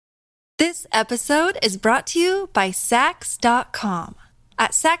This episode is brought to you by Sax.com.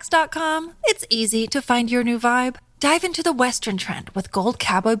 At Sax.com, it's easy to find your new vibe. Dive into the Western trend with gold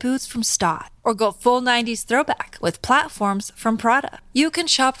cowboy boots from Stott, or go full 90s throwback with platforms from Prada. You can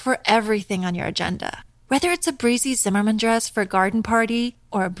shop for everything on your agenda, whether it's a breezy Zimmermann dress for a garden party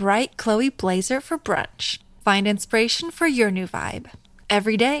or a bright Chloe blazer for brunch. Find inspiration for your new vibe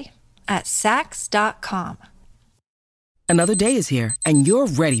every day at Sax.com. Another day is here, and you're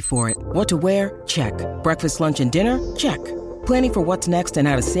ready for it. What to wear? Check. Breakfast, lunch, and dinner? Check. Planning for what's next and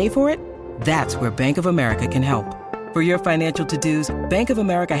how to save for it? That's where Bank of America can help. For your financial to-dos, Bank of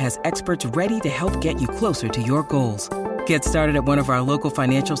America has experts ready to help get you closer to your goals. Get started at one of our local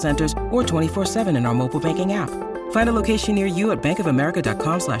financial centers or 24/7 in our mobile banking app. Find a location near you at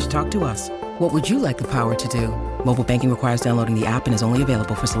bankofamerica.com/talktous. What would you like the power to do? Mobile banking requires downloading the app and is only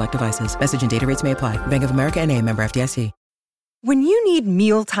available for select devices. Message and data rates may apply. Bank of America N.A., member FDIC. When you need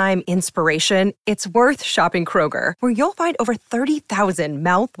mealtime inspiration, it's worth shopping Kroger, where you'll find over 30,000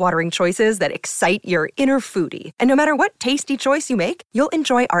 mouth-watering choices that excite your inner foodie. And no matter what tasty choice you make, you'll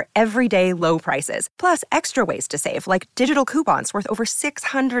enjoy our everyday low prices, plus extra ways to save, like digital coupons worth over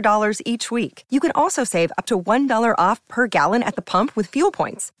 $600 each week. You can also save up to $1 off per gallon at the pump with fuel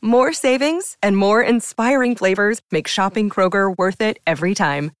points. More savings and more inspiring flavors make shopping Kroger worth it every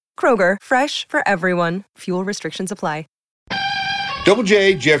time. Kroger, fresh for everyone. Fuel restrictions apply. Double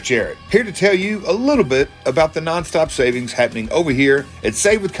J, Jeff Jarrett, here to tell you a little bit about the nonstop savings happening over here at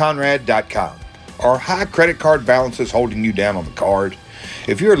SaveWithConrad.com. Are high credit card balances holding you down on the card?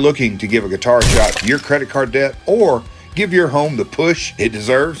 If you're looking to give a guitar shot to your credit card debt or give your home the push it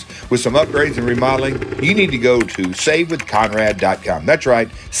deserves with some upgrades and remodeling, you need to go to SaveWithConrad.com. That's right,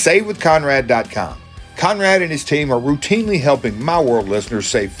 SaveWithConrad.com. Conrad and his team are routinely helping My World listeners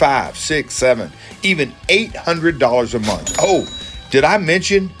save $500, $600, $700, even $800 a month. Oh, did I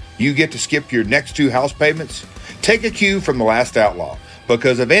mention you get to skip your next 2 house payments? Take a cue from the last outlaw,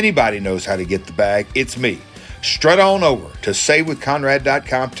 because if anybody knows how to get the bag, it's me. Strut on over to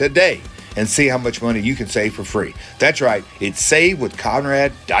SaveWithConrad.com today and see how much money you can save for free. That's right, it's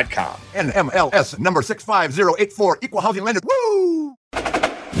SaveWithConrad.com. NMLS number 65084, Equal Housing Lender. Woo!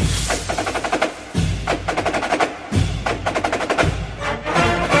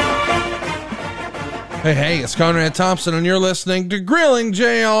 Hey, it's Conrad Thompson, and you're listening to Grilling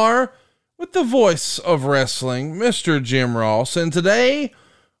JR with the voice of wrestling, Mr. Jim Ross. And today,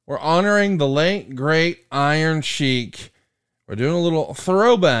 we're honoring the late, great Iron Sheik. We're doing a little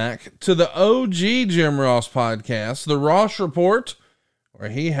throwback to the OG Jim Ross podcast, The Ross Report,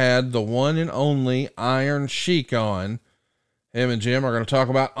 where he had the one and only Iron Sheik on. Him and Jim are going to talk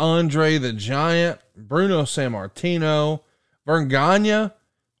about Andre the Giant, Bruno Sammartino, Verne Gagne,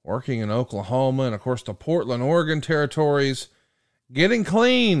 working in Oklahoma, and of course the Portland, Oregon territories, getting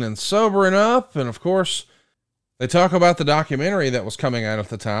clean and sobering up. And of course, they talk about the documentary that was coming out at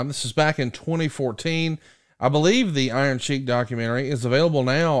the time. This is back in 2014. I believe the Iron Sheik documentary is available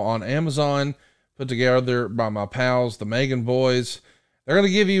now on Amazon, put together by my pals, the Megan Boys. They're going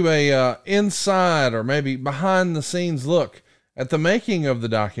to give you a inside or maybe behind the scenes look at the making of the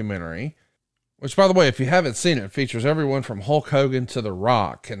documentary. Which, by the way, if you haven't seen it, features everyone from Hulk Hogan to The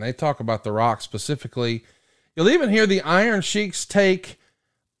Rock, and they talk about The Rock specifically. You'll even hear the Iron Sheik's take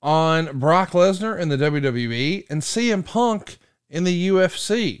on Brock Lesnar in the WWE and CM Punk in the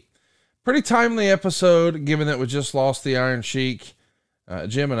UFC. Pretty timely episode, given that we just lost the Iron Sheik.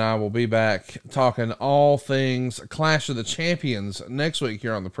 Jim and I will be back talking all things Clash of the Champions next week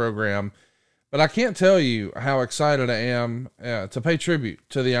here on the program. But I can't tell you how excited I am to pay tribute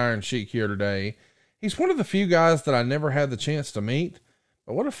to the Iron Sheik here today. He's one of the few guys that I never had the chance to meet,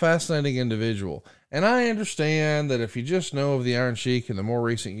 but what a fascinating individual. And I understand that if you just know of the Iron Sheik in the more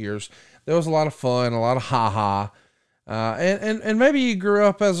recent years, there was a lot of fun, a lot of ha-ha. And maybe you grew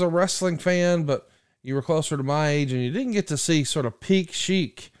up as a wrestling fan, but you were closer to my age and you didn't get to see sort of peak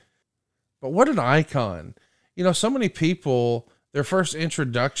Sheik. But what an icon. You know, so many people, their first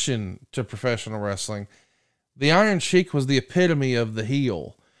introduction to professional wrestling, the Iron Sheik was the epitome of the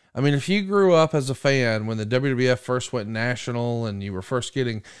heel. I mean, if you grew up as a fan when the WWF first went national and you were first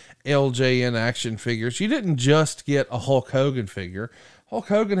getting LJN action figures, you didn't just get a Hulk Hogan figure. Hulk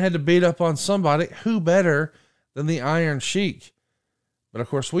Hogan had to beat up on somebody. Who better than the Iron Sheik? But of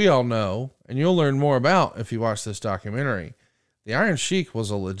course, we all know, and you'll learn more about if you watch this documentary, the Iron Sheik was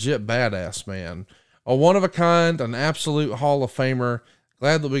a legit badass man. A one-of-a-kind, an absolute Hall of Famer.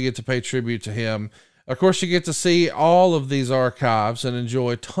 Glad that we get to pay tribute to him. Of course, you get to see all of these archives and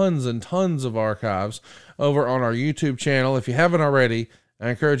enjoy tons and tons of archives over on our YouTube channel. If you haven't already,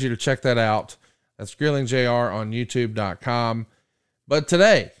 I encourage you to check that out. That's Grilling JR on YouTube.com. But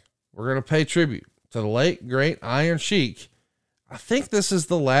today, we're going to pay tribute to the late, great Iron Sheik. I think this is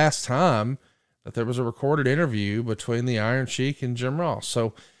the last time that there was a recorded interview between the Iron Sheik and Jim Ross.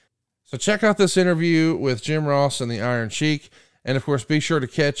 So check out this interview with Jim Ross and the Iron Sheik. And of course, be sure to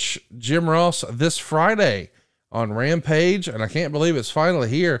catch Jim Ross this Friday on Rampage. And I can't believe it's finally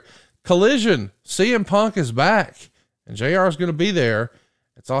here. Collision, CM Punk is back and JR is going to be there.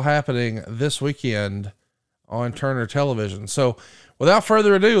 It's all happening this weekend on Turner Television. So without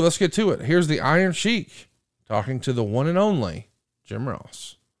further ado, let's get to it. Here's the Iron Sheik talking to the one and only Jim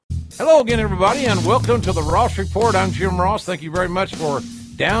Ross. Hello again, everybody, and welcome to the Ross Report. I'm Jim Ross. Thank you very much for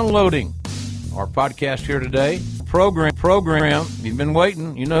downloading our podcast here today. Program. You've been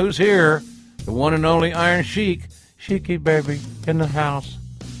waiting. You know who's here. The one and only Iron Sheik. Sheiky, baby, in the house.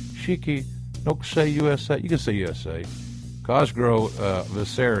 Sheiky, don't say USA. You can say USA. Cosgrove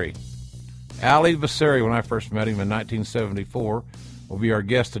Vasari. Ali Vasari, when I first met him in 1974, will be our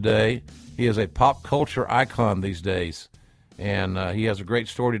guest today. He is a pop culture icon these days, and he has a great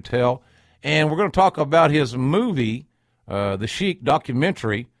story to tell. And we're going to talk about his movie, the Sheik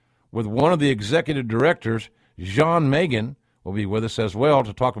documentary, with one of the executive directors, Jean Megan, will be with us as well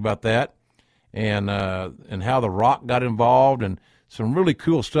to talk about that, and how The Rock got involved, and some really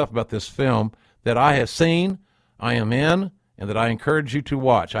cool stuff about this film that I have seen, I am in, and that I encourage you to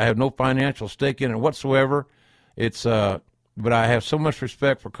watch. I have no financial stake in it whatsoever. It's but I have so much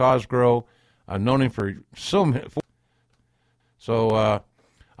respect for Cosgrove. I've known him for so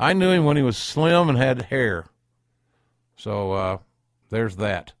I knew him when he was slim and had hair. So there's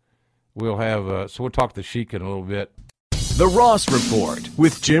that. We'll have so we'll talk to Sheik in a little bit. The Ross Report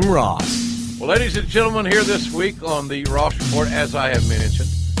with Jim Ross. Well, ladies and gentlemen, here this week on the Ross Report, as I have mentioned,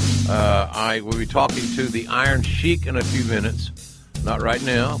 I will be talking to the Iron Sheik in a few minutes. Not right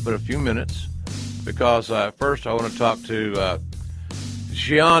now, but a few minutes. Because first I want to talk to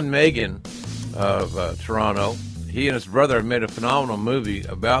Jean Megan of Toronto. He and his brother have made a phenomenal movie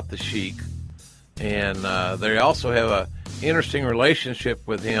about the Sheik. And they also have an interesting relationship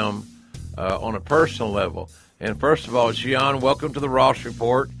with him on a personal level. And first of all, Jean, welcome to the Ross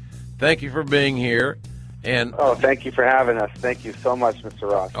Report. Thank you for being here. And thank you for having us. Thank you so much,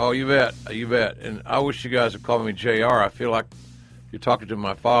 Mr. Ross. Oh, you bet. You bet. And I wish you guys would call me JR. I feel like you're talking to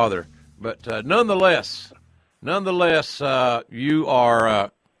my father. But nonetheless, you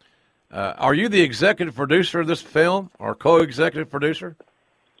are you the executive producer of this film or co-executive producer?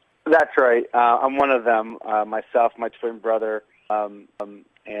 That's right. I'm one of them. Myself, my twin brother, and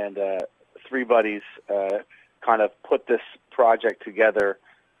three buddies kind of put this project together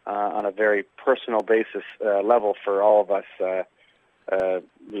on a very personal basis level for all of us.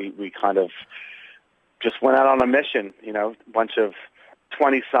 We kind of just went out on a mission, a bunch of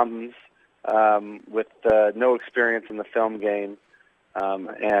 20-somethings with no experience in the film game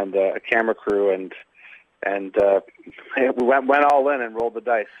and a camera crew, and we went all in and rolled the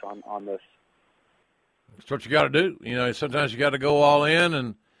dice on this. That's what you got to do. Sometimes you got to go all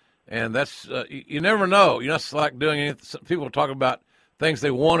in, and that's you never know. It's like doing anything. People talk about things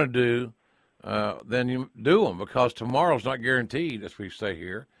they want to do, then you do them because tomorrow's not guaranteed, as we say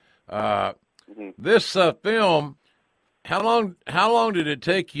here. This film, how long did it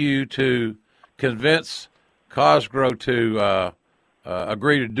take you to convince Cosgrove to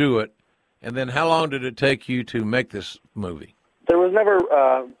agree to do it, and then how long did it take you to make this movie? There was never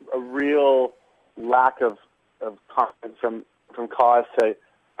a real lack of confidence from Cos to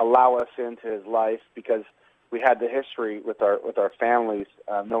allow us into his life because we had the history with our families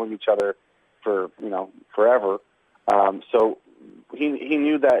knowing each other for forever. So he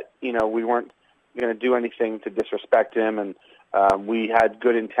knew that we weren't going to do anything to disrespect him, and we had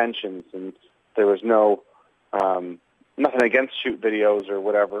good intentions, and there was no nothing against shoot videos or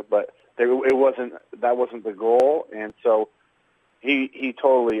whatever, but that wasn't the goal, and so he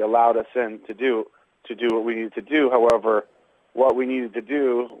totally allowed us in to do what we needed to do. However, what we needed to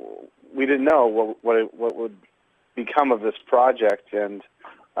do, we didn't know what would become of this project, and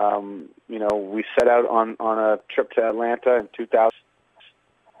we set out on a trip to Atlanta in 2000,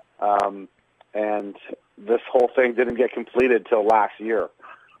 and this whole thing didn't get completed till last year.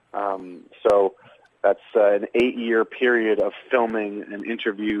 So that's an 8-year period of filming and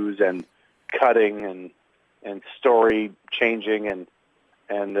interviews and cutting and story changing, and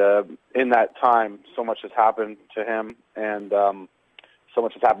in that time, so much has happened to him, and so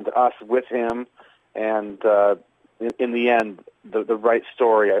much has happened to us with him, and in the end, the right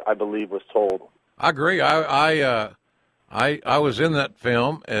story, I believe, was told. I agree. I was in that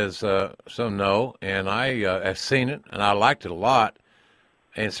film, as some know, and I have seen it, and I liked it a lot,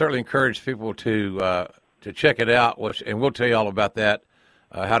 and certainly encourage people to check it out. And we'll tell you all about that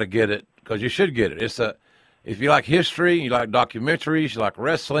how to get it, because you should get it. If you like history, you like documentaries, you like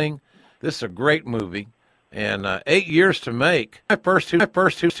wrestling, this is a great movie. And 8 years to make. My first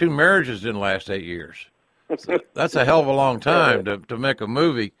two marriages didn't last 8 years. So that's a hell of a long time to make a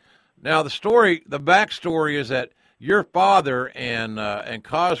movie. Now the backstory is that your father and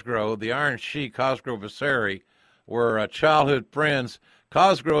Cosgrove, the Iron Sheik, Cosgrove Vasari, were childhood friends.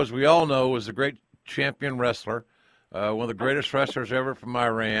 Cosgrove, as we all know, was a great champion wrestler, one of the greatest wrestlers ever from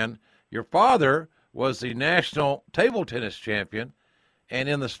Iran. Your father was the national table tennis champion, and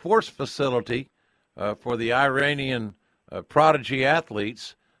in the sports facility for the Iranian prodigy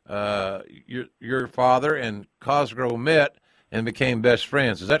athletes, your father and Cosgrove met and became best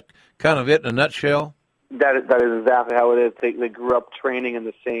friends. Is that kind of it in a nutshell? That is exactly how it is. They grew up training in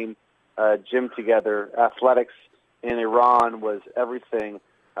the same gym together. Athletics in Iran was everything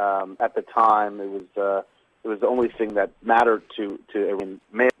at the time. It was the only thing that mattered to Iranian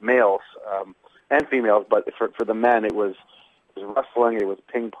males and females. But for the men, it was wrestling, it was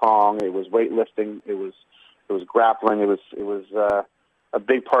ping pong, it was weightlifting, it was grappling. It was a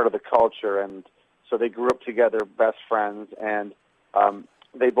big part of the culture, and so they grew up together, best friends, and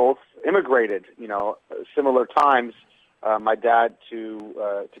they both immigrated. Similar times. My dad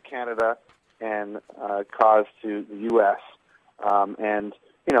to Canada, and Cos to the U.S. And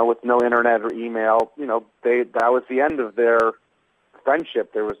with no internet or email, that was the end of their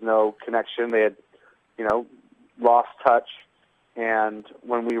friendship. There was no connection. They had, lost touch. And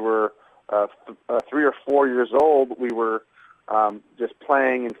when we were 3 or 4 years old, we were just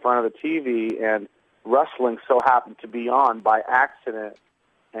playing in front of the TV, and wrestling so happened to be on by accident.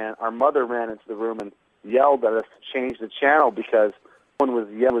 And our mother ran into the room and yelled at us to change the channel because someone was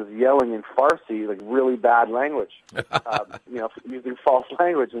yelling in Farsi, like really bad language, using false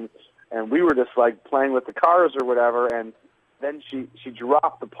language. And we were just like playing with the cars or whatever. And then she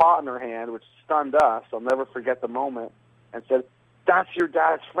dropped the pot in her hand, which stunned us. I'll never forget the moment, and said, "That's your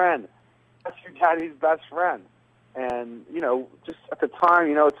dad's friend. That's your daddy's best friend." And, just at the time,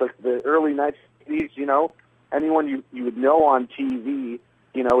 it's like the early 1980s, anyone you would know on TV,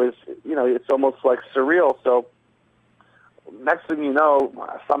 is, it's almost like surreal. So next thing you know,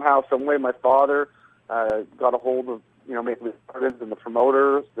 somehow, some way, my father got a hold of, maybe the gardens and the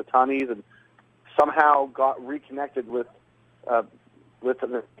promoters, the Tunnies, and somehow got reconnected with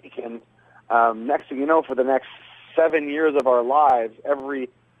the Sheik. And next thing you know, for the next 7 years of our lives, every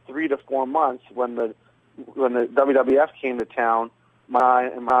 3 to 4 months, when the WWF came to town, my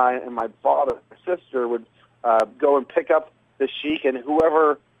father and sister would go and pick up the Sheik and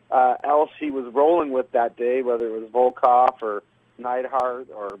whoever else he was rolling with that day, whether it was Volkov or Neidhart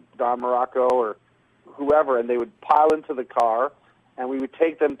or Don Morocco or whoever, and they would pile into the car, and we would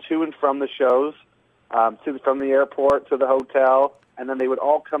take them to and from the shows, from the airport to the hotel, and then they would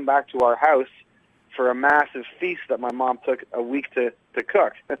all come back to our house for a massive feast that my mom took a week to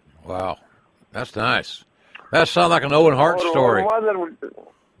cook. Wow. That's nice. That sounds like an Owen Hart story.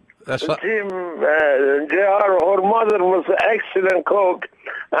 That's Jim, JR, her mother was an excellent cook,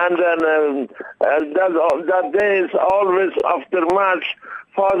 and then that day is always after match.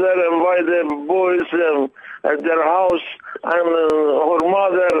 Father invited the boys at their house, and her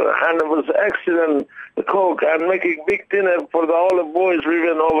mother, and it was excellent cook, and making big dinner for all the boys. We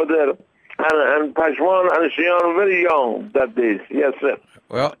went over there, and Pashwan and Shion very young that day. Yes, sir.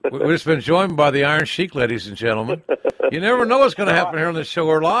 Well, we've just been joined by the Iron Sheik, ladies and gentlemen. You never know what's going to happen here on this show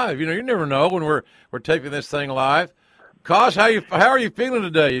or live. You never know when we're taping this thing live. Cos, how are you feeling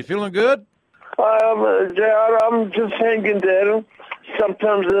today? You feeling good? JR, I'm just hanging there.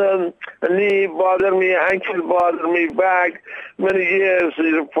 Sometimes a knee bother me, ankle bother me, back many years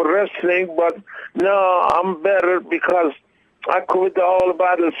for wrestling, but now I'm better because I quit all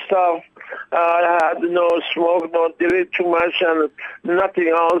bad stuff. I had no smoke, no drink too much, and nothing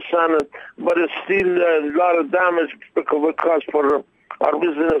else. But it's still a lot of damage because for our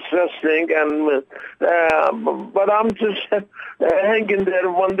business wrestling. But I'm just hanging there.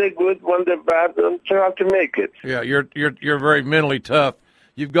 One day good, one day bad. I'm trying to make it. Yeah, you're very mentally tough.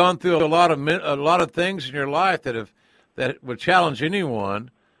 You've gone through a lot of things in your life that would challenge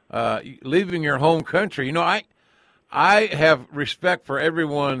anyone. Leaving your home country, I have respect for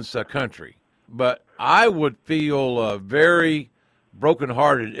everyone's country, but I would feel very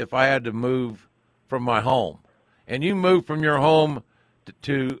brokenhearted if I had to move from my home. And you moved from your home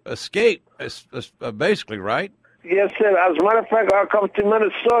to escape, basically, right? Yes, sir. As a matter of fact, I come to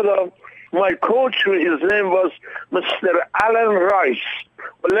Minnesota. My coach, his name was Mr. Alan Rice,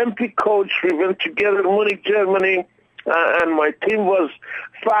 Olympic coach. We went together to Munich, Germany, and my team was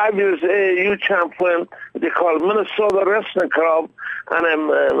 5 years AAU champion. They called Minnesota Wrestling Club, and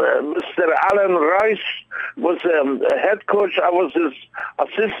Mr. Alan Rice was a head coach. I was his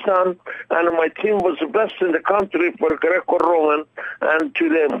assistant, and my team was the best in the country for Greco-Roman. And to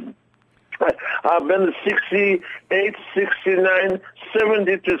them, I've been 68, 69,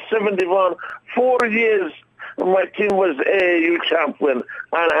 70 to 71, 4 years. My team was AAU champion,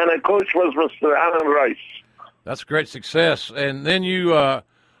 and a coach was Mr. Alan Rice. That's great success. And then you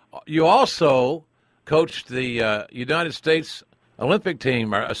also coached the United States Olympic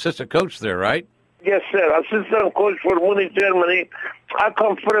team, or assistant coach there, right? Yes, sir. Assistant coach for Munich, Germany. I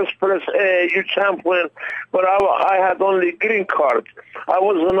come first place AAU champion, but I had only green card. I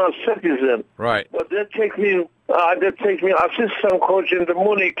was not citizen. Right. But they take me assistant coach in the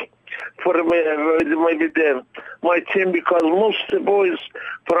Munich for maybe my team, because most of the boys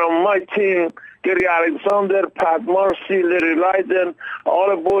from my team, Gary Alexander, Pat Marcy, Larry Leiden, all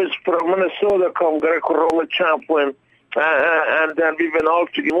the boys from Minnesota come Greco-Roman champion. And then we went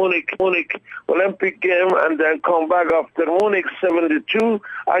out to Munich Olympic game, and then come back after Munich 72.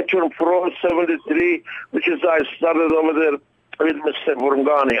 I turned pro 73, which is I started over there with Mr.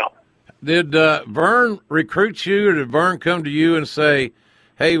 Burgania. Did Vern recruit you, or did Vern come to you and say,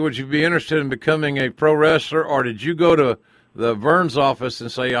 hey, would you be interested in becoming a pro wrestler, or did you go to the Vern's office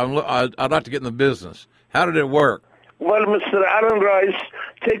and say, I'd like to get in the business? How did it work? Well, Mr. Alan Rice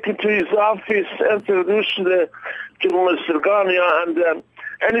take it to his office, introduced to Mr. Gania, and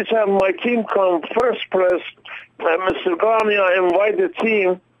anytime my team come first place, Mr. Gania invite the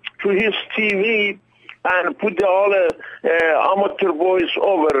team to his TV and put all the amateur boys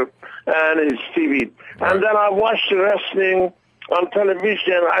over and his TV. Right. And then I watched the wrestling on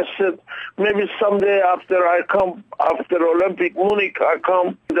television. I said, maybe someday after Olympic Munich, I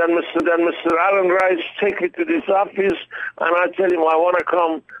come. Then Mr. Alan Rice take me to this office, and I tell him I want to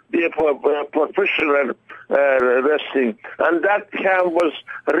come be a professional wrestling. And that camp was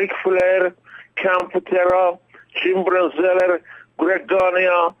Ric Flair, Cam Patera, Jim Brunzeller, Greg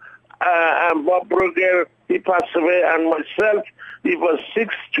Gania, and Bob Brugger. He passed away, and myself. We was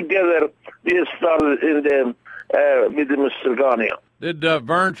 6 together. We started in the with Mr. Gania. Did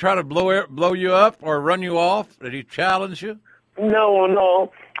Vern try to blow you up or run you off? Did he challenge you? No.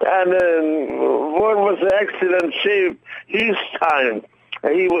 And Vern was in excellent shape his time.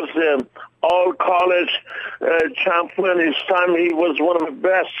 He was all college champion. His time he was one of the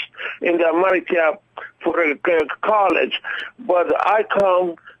best in the America for college. But I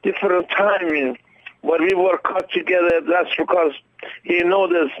come different timing. But we were cut together. That's because he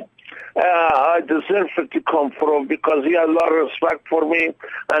noticed I deserved to come from, because he had a lot of respect for me,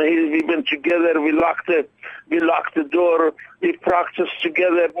 and we've been together. We locked the door. We practiced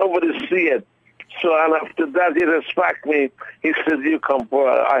together. Nobody see it. So, and after that, he respect me. He said, "You come for.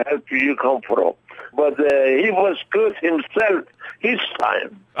 I help you. You come for." But he was good himself his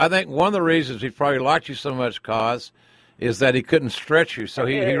time. I think one of the reasons he probably liked you so much, Cause, is that he couldn't stretch you. So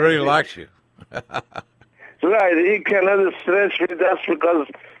he really likes you. Right, he cannot stretch me. That's because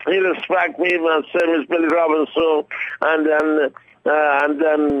he respect me, my same as Billy Robinson, and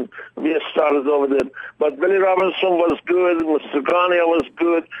then we started over there. But Billy Robinson was good, Mr. Gania was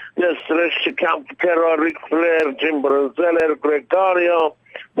good. They stretched Camp Patera, Ric Flair, Jim Brunzeller, Greg Gania.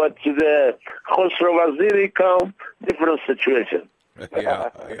 But the Khosrow Vaziri come, different situation. Yeah,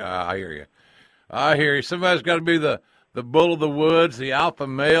 I hear you. Somebody's got to be the bull of the woods, the alpha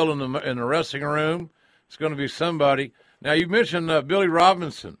male in the wrestling room. It's going to be somebody. Now, you mentioned Billy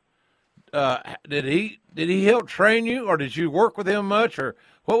Robinson. Did he help train you, or did you work with him much, or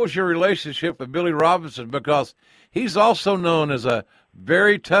what was your relationship with Billy Robinson? Because he's also known as a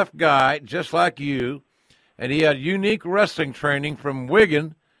very tough guy, just like you, and he had unique wrestling training from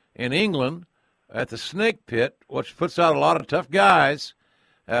Wigan in England at the Snake Pit, which puts out a lot of tough guys.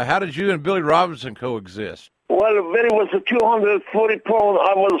 How did you and Billy Robinson coexist? Well, Billy was 240 pounds.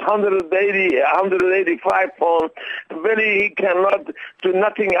 I was 185 pounds. Billy, he cannot do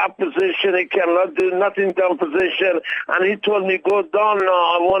nothing up position. He cannot do nothing down position. And he told me, go down now.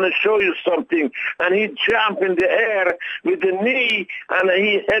 I want to show you something. And he jumped in the air with the knee, and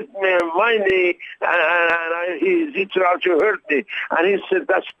he hit me, my knee, and he tried to hurt me. And he said,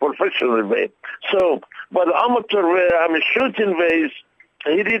 that's professional way. So, but amateur way, shooting ways,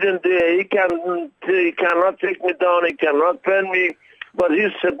 he didn't. He cannot take me down. He cannot pen me. But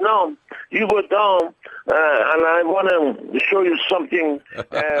he said, "No, you go down, and I want to show you something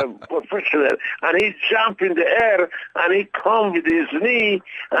professional." And he jumped in the air, and he come with his knee,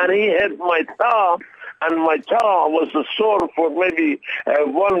 and he hit my toe, and my toe was sore for maybe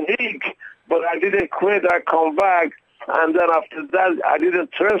 1 week. But I didn't quit. I come back. And then after that, I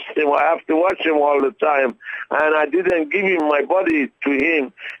didn't trust him. I have to watch him all the time. And I didn't give him my body to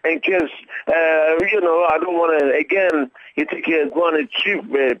him in case, I don't want to, again, he think he had money cheap,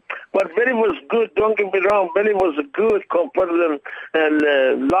 man. But Billy was good. Don't get me wrong. Billy was good compared to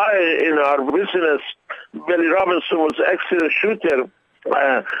in our business. Billy Robinson was an excellent shooter.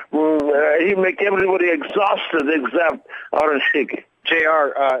 He make everybody exhausted except Orange Sheik.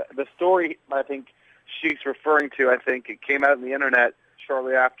 JR, the story I think Sheik's referring to, I think it came out on the internet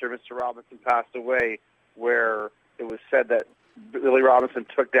shortly after Mr. Robinson passed away, where it was said that Billy Robinson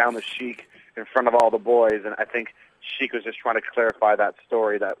took down the Sheik in front of all the boys, and I think Sheik was just trying to clarify that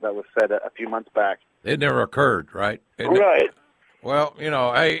story that was said a few months back. It never occurred, right? Right. Well,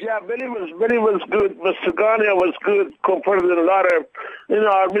 hey. Yeah, Billy was good. Mr. Garnia was good compared to a lot of,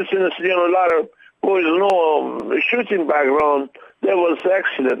 our business, a lot of boys shooting background. That was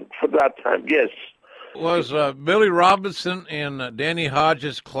excellent for that time, yes. Was Billy Robinson in Danny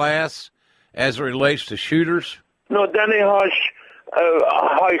Hodges' class as it relates to shooters? No, Danny Hodge,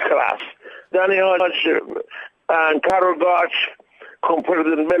 high class. Danny Hodge and Carol Gotch compared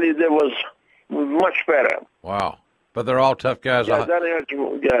to Billy, they was much better. Wow. But they're all tough guys. Yeah, Danny Hodge,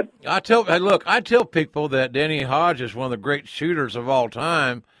 yeah. I tell people that Danny Hodge is one of the great shooters of all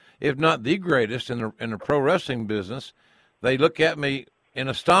time, if not the greatest in the pro wrestling business. They look at me in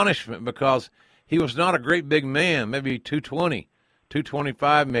astonishment because he was not a great big man, maybe 220,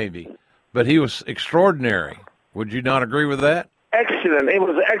 225 maybe, but he was extraordinary. Would you not agree with that? Excellent. He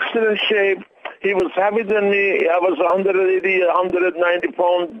was excellent shape. He was heavier than me. I was 180, 190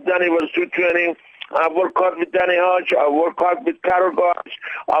 pounds. Danny was 220. I worked out with Danny Hodge. I worked out with Carol Gotch.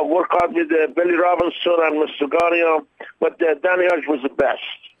 I worked out with Billy Robinson and Mr. Garnia. But Danny Hodge was the best.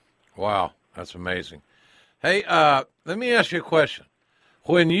 Wow, that's amazing. Hey, let me ask you a question.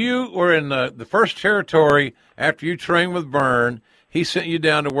 When you were in the first territory after you trained with Byrne, he sent you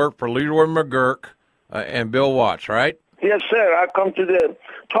down to work for Leroy McGurk and Bill Watts, right? Yes, sir. I come to the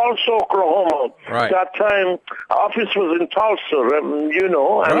Tulsa, Oklahoma. Right. That time, office was in Tulsa,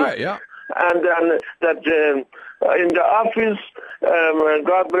 And, right, yeah. And then in the office,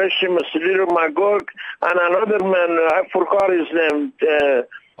 God bless him, Mr. Leroy McGurk, and another man, I forgot his name.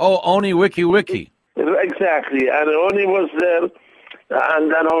 Oni Wiki. Exactly. And Oni was there.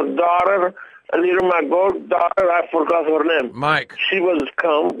 And then our daughter, Leroy McGurk, daughter, I forgot her name. Mike. She was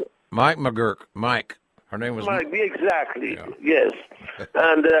come. Mike McGurk. Mike. Her name was Mike. Exactly. Yeah. Yes.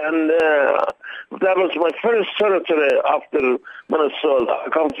 and that was my first territory after Minnesota. I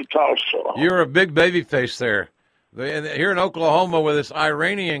come to Tulsa. You're a big baby face there. Here in Oklahoma with this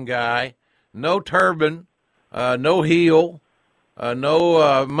Iranian guy, no turban, no heel,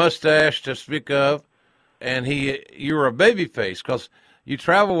 no mustache to speak of, and you were a baby face because you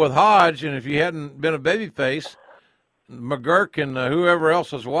travel with Hodge, and if you hadn't been a baby face, McGurk and whoever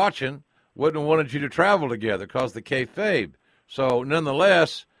else was watching wouldn't have wanted you to travel together because the kayfabe. So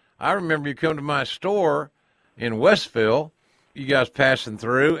nonetheless, I remember you come to my store in Westville, you guys passing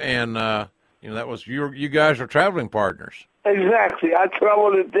through, and that was you guys are traveling partners. Exactly. I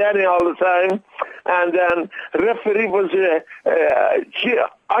traveled with Danny all the time, and then referee was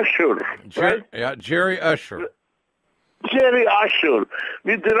Usher, right? Yeah, Jerry Usher. Jerry Usher.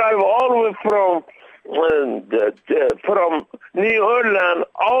 We drive all the way from New Orleans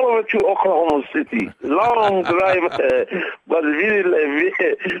all the way to Oklahoma City. Long drive, but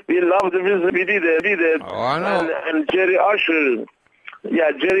we love the visit. We did it. Oh, I know. And Jerry Usher.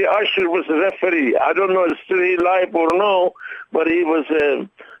 Yeah, Jerry Usher was the referee. I don't know if still he live or no, but he was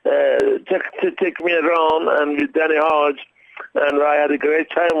to take me around and with Danny Hodge, and I had a great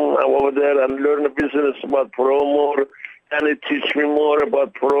time over there and learned the business about pro more, and it teach me more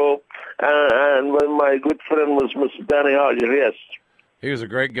about pro. And my good friend was Mr. Danny Hodge. Yes, he was a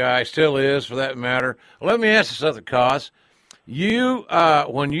great guy, still is for that matter. Let me ask you something, Cos. You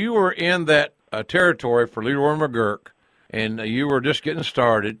when you were in that territory for Leroy McGurk, and you were just getting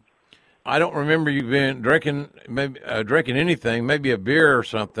started. I don't remember you being drinking anything, maybe a beer or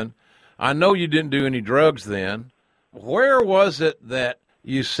something. I know you didn't do any drugs then. Where was it that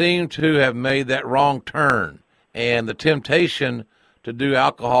you seemed to have made that wrong turn, and the temptation to do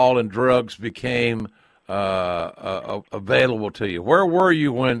alcohol and drugs became available to you? Where were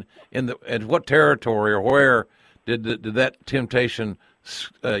you when in what territory, or where did that temptation,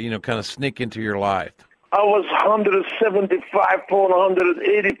 kind of sneak into your life? I was 175 pound,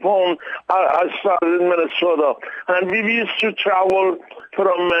 180 pound. I started in Minnesota, and we used to travel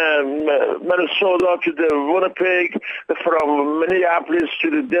from Minnesota to the Winnipeg, from Minneapolis to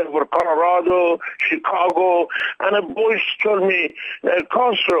the Denver, Colorado, Chicago, and the boys told me,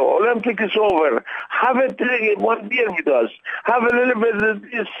 Castro, Olympic is over. Have a drink, one beer with us. Have a little bit of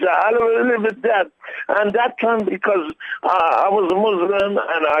this, have a little bit of that. And that time, because I was a Muslim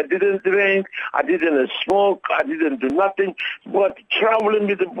and I didn't drink, I didn't smoke, I didn't do nothing but traveling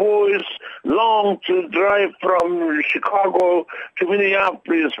with the boys long to drive from Chicago to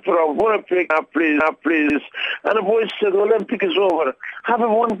Minneapolis, from Winnipeg, Minneapolis. And the boys said, Olympic is over. Have a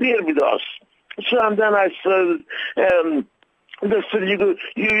one beer with us. So and then I said, they said,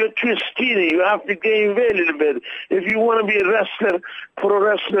 you're too skinny. You have to gain weight a little bit. If you want to be a wrestler, pro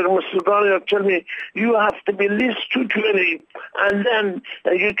wrestler, Mr. Daniel told me, you have to be at least 220, and then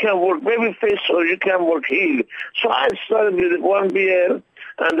you can work baby face or you can work heel. So I started with one beer,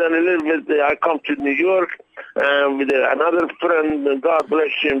 and then a little bit I come to New York with another friend, God bless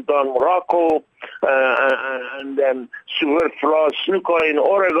him, Don Morocco, and then Superfly Snuka in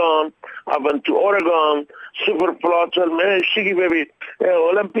Oregon. I went to Oregon. Superfly told me, hey, Shiki, baby,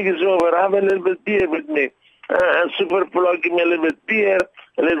 Olympic is over. Have a little bit beer with me. And Superfly give me a little bit beer,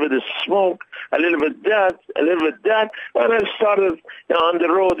 a little bit of smoke, a little bit that, a little bit that. And I started on the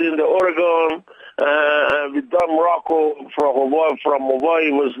road in the Oregon with Don Morocco from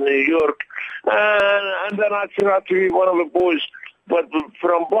Hawaii was New York. And then I turned out to be one of the boys. But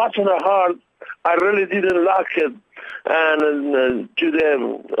from bottom of heart, I really didn't like it. And to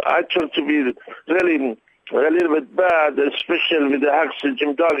them, I turned to be really a little bit bad, especially with the accident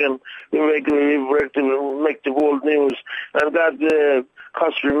Jim Duggan. We make the world news. And that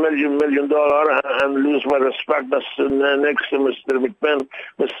cost me $1 million and lose my respect next to Mr. McMahon.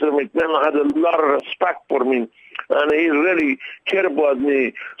 Mr. McMahon had a lot of respect for me. And he really cared about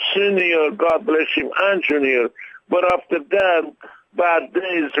me. Senior, God bless him, and junior. But after that, bad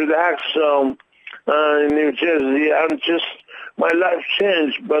days with Axel in New Jersey, and just my life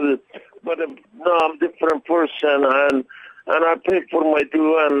changed. But now I'm a different person, and I pay for my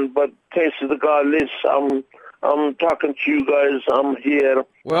due. But thanks to the God, list, I'm talking to you guys. I'm here.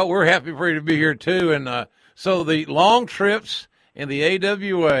 Well, we're happy for you to be here too. And so the long trips in the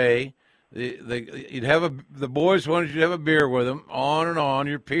AWA, you'd have the boys wanted you to have a beer with them, on and on.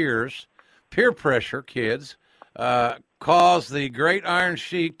 Your peers, peer pressure, kids, caused the great Iron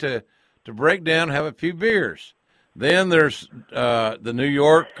Sheik to break down, have a few beers. Then there's the New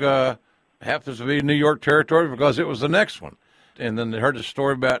York, happens to be New York territory because it was the next one. And then they heard the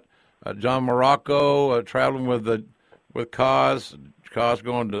story about John Morocco traveling with Kaz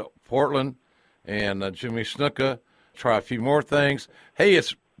going to Portland, and Jimmy Snuka, try a few more things. Hey,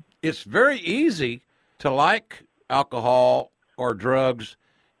 it's very easy to like alcohol or drugs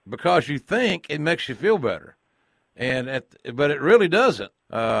because you think it makes you feel better, but it really doesn't.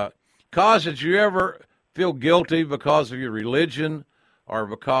 Kaz, did you ever feel guilty because of your religion or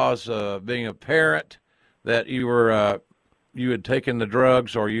because of being a parent that you were you had taken the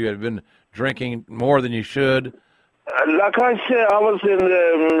drugs or you had been drinking more than you should? Like I said, I was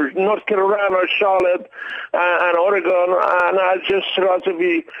in North Carolina, Charlotte, and Oregon, and I just tried to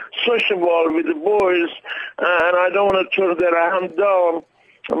be sociable with the boys, and I don't want to turn their hand down,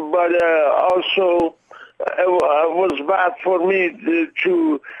 but also it was bad for me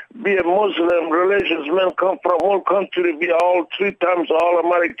to be a Muslim. Religious men come from whole country, be all 3 times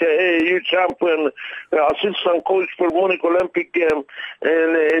All-America. Hey, you champion, assistant coach for Munich Olympic game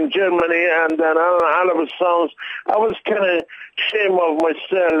in Germany, and then all of a sudden, I was kind of ashamed of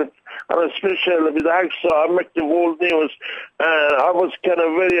myself, and especially with Axel, I make the world news, and I was kind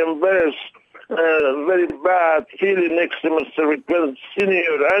of very embarrassed. Very bad feeling next to Mr. McMahon,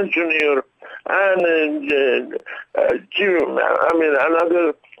 senior and junior, and Jim. I mean,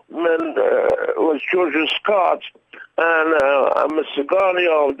 another man was George Scott and Mr.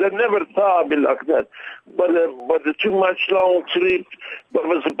 Garnier. They never thought I'd be like that. But the too much long trip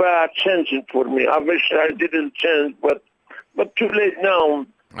was a bad changing for me. I wish I didn't change, but too late now.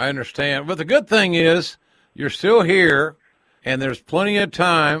 I understand. But the good thing is you're still here. And there's plenty of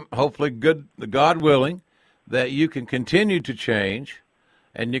time, hopefully, God willing, that you can continue to change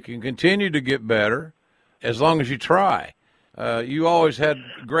and you can continue to get better as long as you try. You always had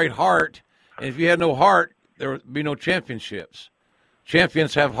great heart, and if you had no heart, there would be no championships.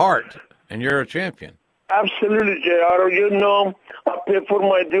 Champions have heart, and you're a champion. Absolutely, JR. You know, I pay for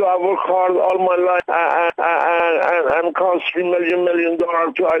my due. I work hard all my life, and cost me $1 million to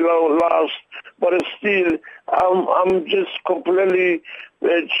I lost. But still, I'm just completely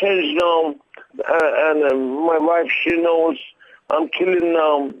changed now. And my wife, she knows I'm killing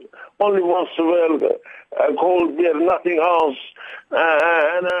only once a while, cold beer, nothing else.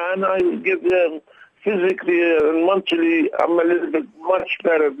 And I get physically and mentally, I'm a little bit much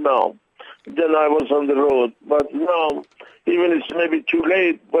better now than I was on the road. But now, even it's maybe too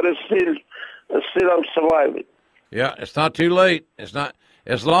late, but it's still I'm surviving. Yeah, it's not too late. It's not,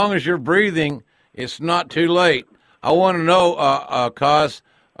 as long as you're breathing, it's not too late. I want to know, Kaz,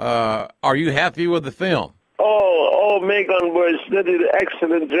 are you happy with the film? Oh, Megan Boyce, they did an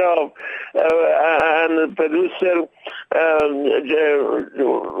excellent job. And the producer,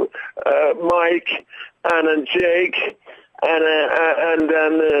 Mike, and Jake, and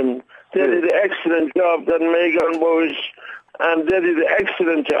then they did an excellent job, that Megan Boyce, and they did an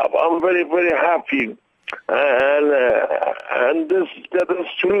excellent job. I'm very, very happy. And that is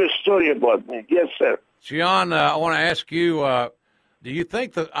true story about me. Yes, sir. Gian, I want to ask you, do you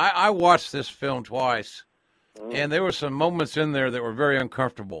think that I watched this film twice, and there were some moments in there that were very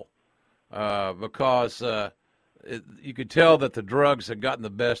uncomfortable because you could tell that the drugs had gotten the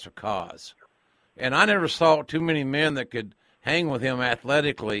best of Kaz. And I never saw too many men that could hang with him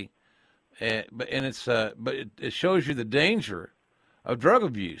athletically, but it shows you the danger of drug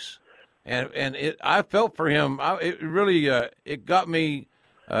abuse. And I felt for him. It really it got me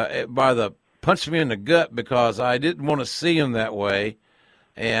punched me in the gut because I didn't want to see him that way.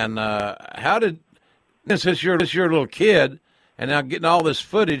 And since you're a little kid, and now getting all this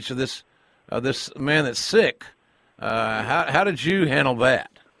footage of this man that's sick, how did you handle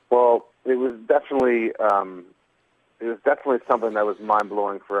that? Well, it was definitely something that was mind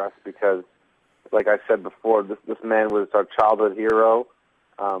blowing for us because, like I said before, this man was our childhood hero.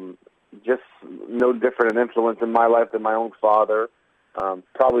 Just no different an influence in my life than my own father.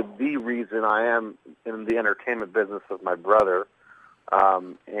 Probably the reason I am in the entertainment business with my brother.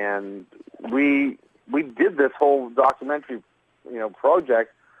 And we did this whole documentary,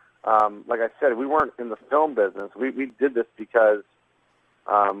 project. Like I said, we weren't in the film business. We did this because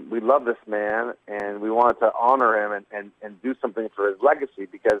we love this man and we wanted to honor him and do something for his legacy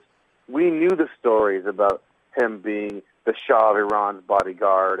because we knew the stories about him being the Shah of Iran's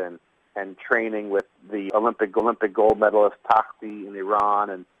bodyguard and training with the Olympic gold medalist Takhti in Iran.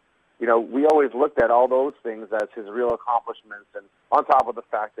 And, we always looked at all those things as his real accomplishments. And on top of the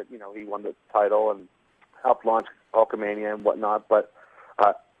fact that, he won the title and helped launch Hulkamania and whatnot. But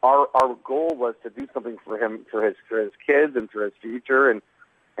our goal was to do something for him, for his kids and for his future.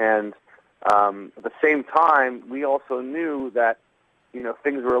 And at the same time, we also knew that,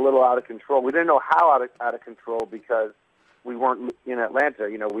 things were a little out of control. We didn't know how out of control because we weren't in Atlanta.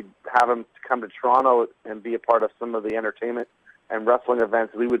 We'd have him come to Toronto and be a part of some of the entertainment and wrestling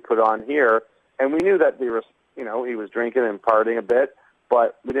events we would put on here. And we knew that he was drinking and partying a bit,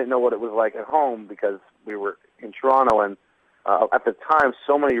 but we didn't know what it was like at home because we were in Toronto. And at the time,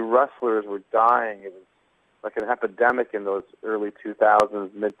 so many wrestlers were dying. It was like an epidemic in those early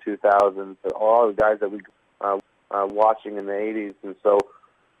 2000s, mid-2000s. All the guys that we watching in the 80s. And so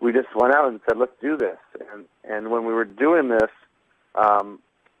we just went out and said, let's do this. And when we were doing this,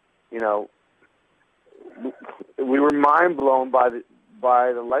 we were mind blown by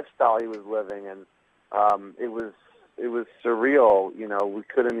the lifestyle he was living, and it was surreal. We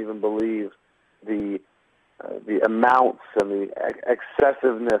couldn't even believe the amounts and the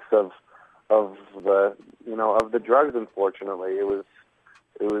excessiveness of the drugs. Unfortunately, it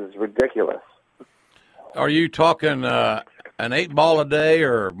was ridiculous. Are you talking an 8-ball a day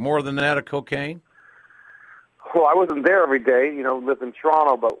or more than that of cocaine? Well, I wasn't there every day, lived in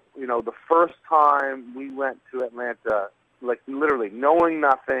Toronto, but, the first time we went to Atlanta, like literally knowing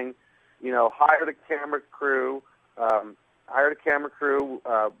nothing, hired a camera crew, and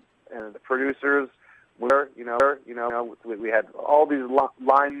the producers were, we had all these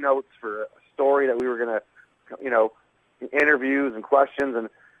line notes for a story that we were going to, interviews and questions, and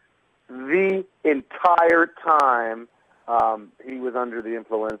the entire time he was under the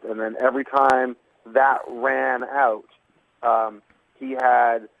influence, and then every time that ran out, he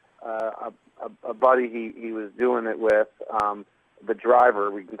had a buddy he was doing it with, the driver,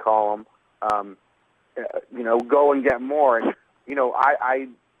 we can call him, go and get more. And,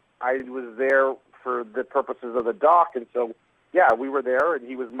 I was there for the purposes of the doc, and so, yeah, we were there, and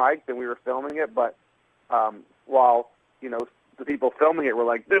he was mic'd, and we were filming it, but while, the people filming it were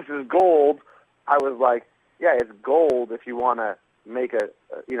like, this is gold, I was like, yeah, it's gold if you want to make a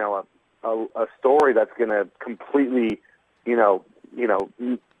story that's going to completely,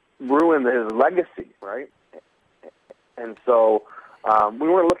 ruin his legacy, right? And so we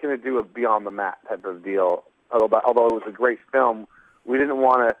weren't looking to do a beyond the mat type of deal. Although it was a great film, we didn't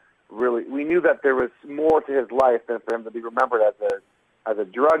want to really, we knew that there was more to his life than for him to be remembered as a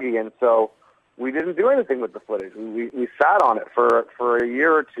druggie, and so we didn't do anything with the footage. We sat on it for a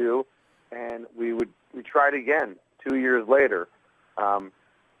year or two, and we tried again 2 years later, and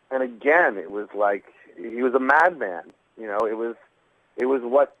again it was like he was a madman. You know, it was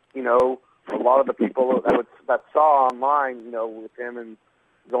what, you know, a lot of the people that saw online, you know, with him and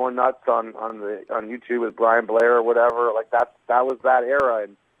going nuts on YouTube with Brian Blair or whatever, like that was that era,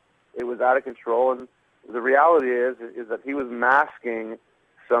 and it was out of control. And the reality is that he was masking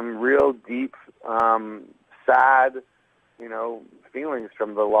some real deep, sad, you know, feelings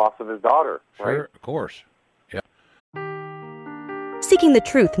from the loss of his daughter. Right? Sure, of course. Yeah. Seeking the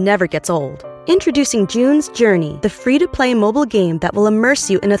truth never gets old. Introducing June's Journey, the free-to-play mobile game that will immerse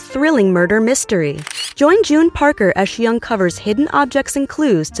you in a thrilling murder mystery. Join June Parker as she uncovers hidden objects and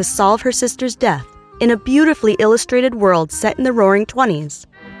clues to solve her sister's death in a beautifully illustrated world set in the Roaring '20s.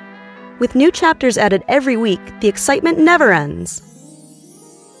 With new chapters added every week, the excitement never ends.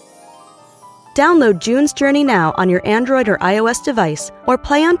 Download June's Journey now on your Android or iOS device, or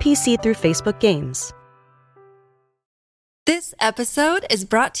play on PC through Facebook Games. This episode is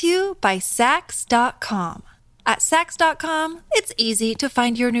brought to you by Sax.com. At Sax.com, it's easy to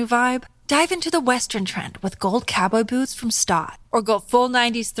find your new vibe. Dive into the Western trend with gold cowboy boots from Stott, or go full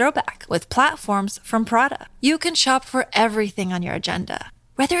 90s throwback with platforms from Prada. You can shop for everything on your agenda,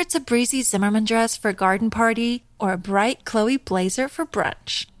 whether it's a breezy Zimmermann dress for a garden party or a bright Chloe blazer for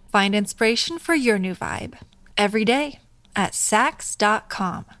brunch. Find inspiration for your new vibe every day at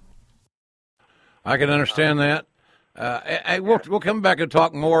Sax.com. I can understand that. We'll come back and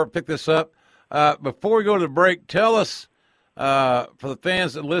talk more, pick this up. Before we go to the break, tell us, for the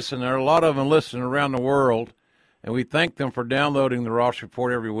fans that listen, there are a lot of them listening around the world, and we thank them for downloading the Ross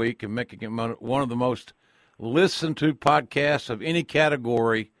Report every week and making it one of the most listened to podcasts of any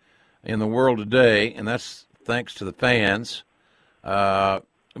category in the world today, and that's thanks to the fans.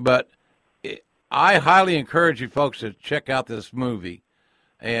 But I highly encourage you folks to check out this movie.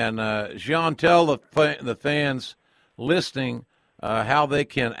 And, Jean, tell the fans listening how they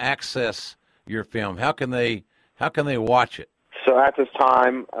can access your film. How can they watch it? So at this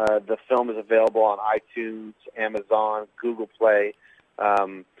time, the film is available on iTunes, Amazon, Google Play,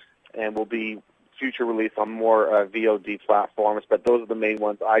 and will be future release on more VOD platforms. But those are the main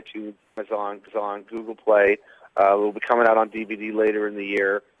ones: iTunes, Amazon, Google Play. Will be coming out on DVD later in the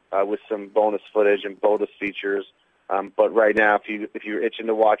year with some bonus footage and bonus features. But right now, if you're itching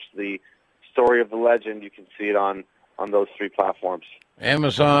to watch the story of the legend, you can see it on those three platforms: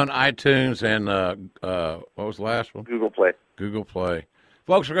 Amazon, iTunes, and what was the last one? Google Play. Google Play.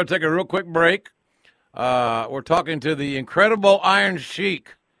 Folks, we're going to take a real quick break. We're talking to the incredible Iron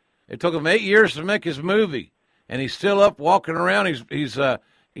Sheik. It took him 8 years to make his movie, and he's still up walking around. He's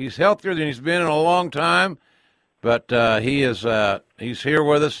healthier than he's been in a long time, but he's here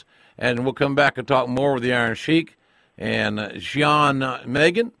with us, and we'll come back and talk more with the Iron Sheik and Jean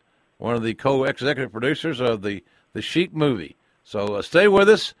Megan, one of the co-executive producers of the Sheik movie. So stay with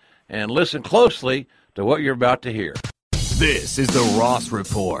us and listen closely to what you're about to hear. This is the Ross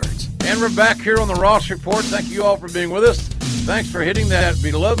Report. And we're back here on the Ross Report. Thank you all for being with us. Thanks for hitting that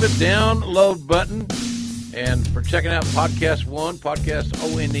beloved download button and for checking out Podcast One,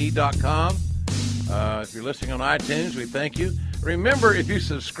 podcastone.com. If you're listening on iTunes, we thank you. Remember, if you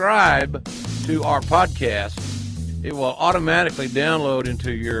subscribe to our podcast, it will automatically download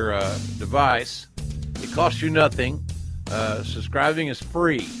into your device. It costs you nothing. Subscribing is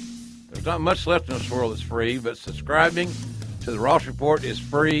free. There's not much left in this world that's free, but subscribing to the Ross Report is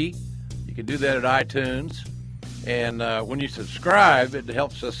free. You can do that at iTunes. And when you subscribe, it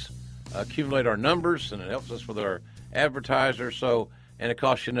helps us accumulate our numbers, and it helps us with our advertisers. And it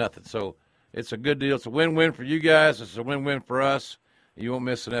costs you nothing. So it's a good deal. It's a win-win for you guys. It's a win-win for us. You won't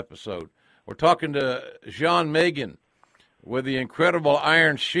miss an episode. We're talking to Jean Megan with the incredible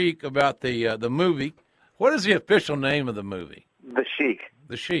Iron Sheik about the movie. What is the official name of the movie? The Sheik.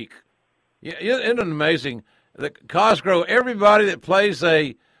 The Sheik. Yeah, isn't it amazing? The Cosgrove, everybody that plays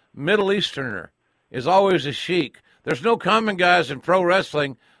a Middle Easterner is always a Sheik. There's no common guys in pro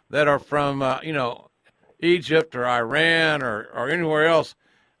wrestling that are from, Egypt or Iran or anywhere else.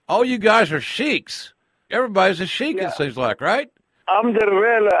 All you guys are Sheiks. Everybody's a Sheik, It seems like, right? I'm the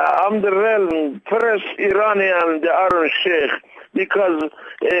real first Iranian, the Iron Sheik, because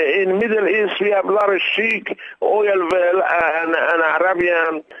in Middle East we have a lot of Sheik, oil well, and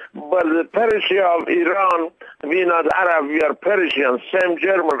Arabian, but the Persia of Iran, we not Arab, we are Persian, same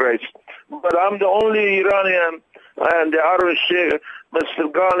German race. But I'm the only Iranian, and the Iron Sheik, Mr.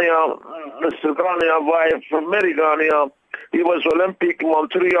 Ghania wife from Mary Ghania, He was Olympic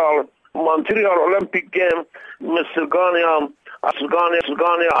Montreal Olympic game. Mr. Ghania, I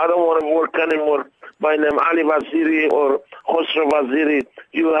don't want to work anymore by name Ali Waziri or Khosrow Waziri.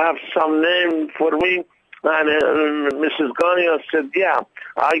 You have some name for me? And Mrs. Ghania said, yeah,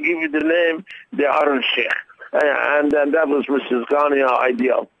 I give you the name, the Iron Sheik. And then that was Mrs. Ghania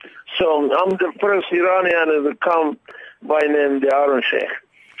idea. So I'm the first Iranian to come by name the Iron Sheik.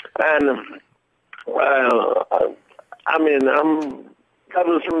 And that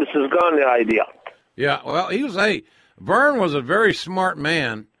was Mrs. Ghania idea. Yeah, well, Vern was a very smart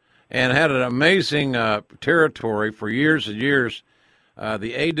man and had an amazing territory for years and years.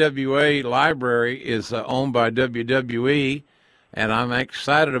 The AWA library is owned by WWE, and I'm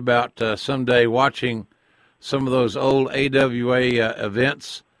excited about someday watching some of those old AWA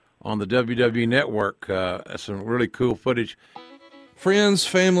events on the WWE network. Some really cool footage. Friends,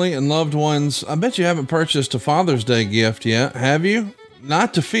 family, and loved ones, I bet you haven't purchased a Father's Day gift yet, have you?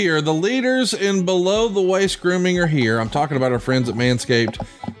 Not to fear, the leaders in below-the-waist grooming are here. I'm talking about our friends at Manscaped.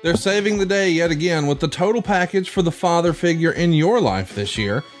 They're saving the day yet again with the total package for the father figure in your life this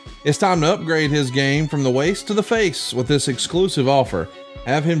year. It's time to upgrade his game from the waist to the face with this exclusive offer.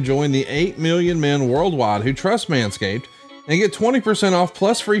 Have him join the 8 million men worldwide who trust Manscaped and get 20% off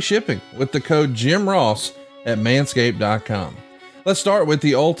plus free shipping with the code JimRoss at manscaped.com. Let's start with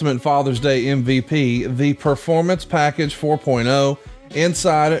the ultimate Father's Day MVP, the Performance Package 4.0.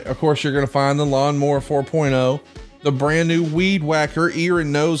 Inside it, of course, you're going to find the Lawnmower 4.0, the brand new Weed Whacker ear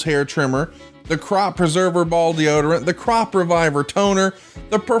and nose hair trimmer, the Crop Preserver ball deodorant, the Crop Reviver toner,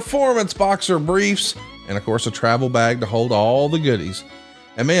 the Performance Boxer briefs, and of course a travel bag to hold all the goodies.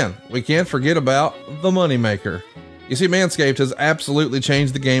 And man, we can't forget about the Moneymaker. You see, Manscaped has absolutely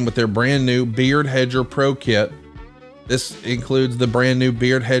changed the game with their brand new Beard Hedger Pro Kit. This includes the brand new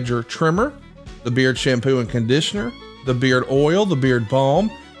Beard Hedger trimmer, the beard shampoo and conditioner, the beard oil, the beard balm,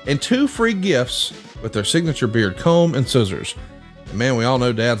 and 2 free gifts with their signature beard comb and scissors. And man, we all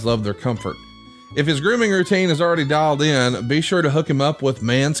know dads love their comfort. If his grooming routine is already dialed in, be sure to hook him up with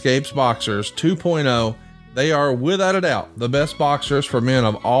Manscaped's Boxers 2.0. They are, without a doubt, the best boxers for men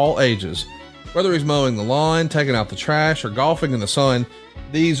of all ages. Whether he's mowing the lawn, taking out the trash, or golfing in the sun,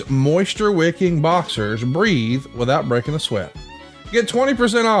 these moisture-wicking boxers breathe without breaking a sweat. Get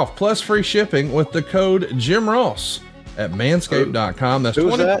 20% off plus free shipping with the code JimRoss at manscaped.com. That's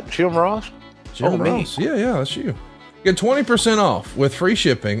Who's that? Jim Ross? Jim Ross. Me. Yeah, that's you. Get 20% off with free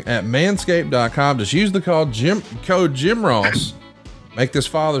shipping at manscaped.com. Just use the code JimRoss. Make this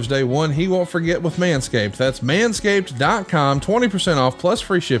Father's Day one he won't forget with Manscaped. That's manscaped.com. 20% off plus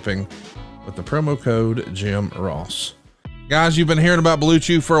free shipping with the promo code JimRoss. Guys, you've been hearing about Blue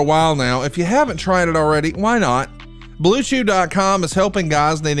Chew for a while now. If you haven't tried it already, why not? BlueChew.com is helping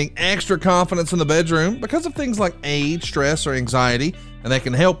guys needing extra confidence in the bedroom because of things like age, stress, or anxiety, and they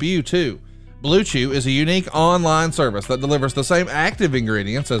can help you too. Blue Chew is a unique online service that delivers the same active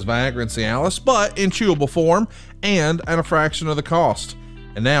ingredients as Viagra and Cialis, but in chewable form and at a fraction of the cost.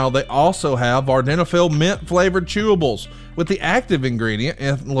 And now they also have Vardenafil mint-flavored chewables with the active ingredient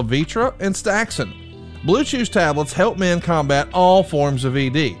in Levitra and Staxin. Blue Chew's tablets help men combat all forms of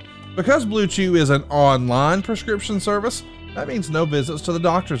ED. Because Blue Chew is an online prescription service, that means no visits to the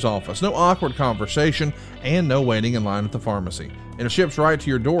doctor's office, no awkward conversation, and no waiting in line at the pharmacy. And it ships right to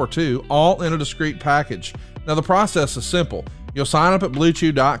your door too, all in a discreet package. Now the process is simple. You'll sign up at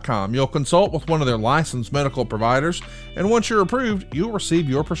BlueChew.com, you'll consult with one of their licensed medical providers, and once you're approved, you'll receive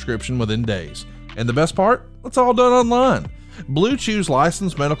your prescription within days. And the best part? It's all done online. Blue Chew's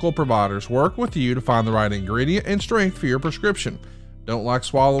licensed medical providers work with you to find the right ingredient and strength for your prescription. Don't like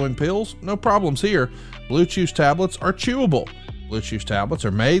swallowing pills? No problems here. Blue Chew's tablets are chewable. Blue Chew's tablets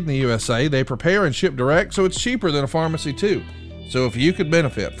are made in the USA. They prepare and ship direct, so it's cheaper than a pharmacy too. So if you could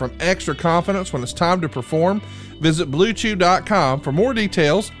benefit from extra confidence when it's time to perform, visit BlueChew.com for more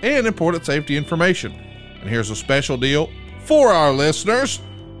details and important safety information. And here's a special deal for our listeners.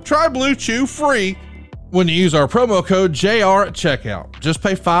 Try Blue Chew free when you use our promo code JR at checkout. Just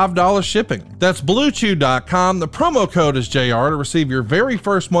pay $5 shipping. That's BlueChew.com. The promo code is JR to receive your very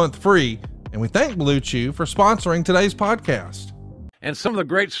first month free. And we thank Blue Chew for sponsoring today's podcast. And some of the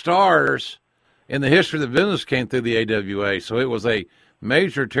great stars in the history of the business came through the AWA. So it was a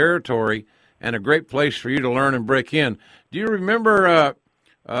major territory and a great place for you to learn and break in. Do you remember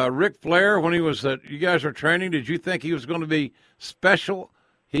Ric Flair when he was, you guys were training? Did you think he was going to be special?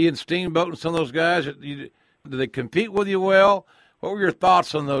 He and Steamboat and some of those guys, did they compete with you well? What were your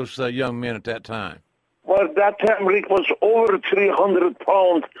thoughts on those young men at that time? Well, that time Rick was over 300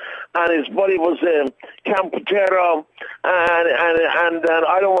 pounds, and his body was camputera, and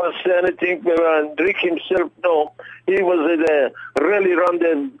I don't want to say anything, but Rick himself, no, he was really around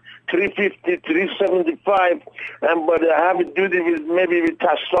the 350, 375, but heavy duty with maybe with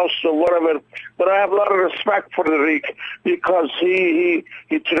testosterone, whatever. But I have a lot of respect for Rick because he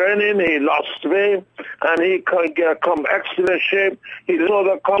training, he lost weight, and he can come excellent shape. He know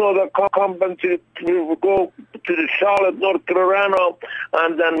the company to go to the Charlotte, North Carolina,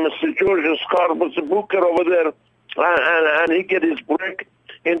 and then Mr. George Scott was the booker over there, and he get his break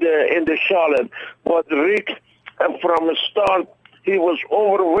in the Charlotte. But Rick, from the start, he was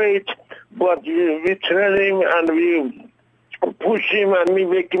overweight, but we train him and we push him and we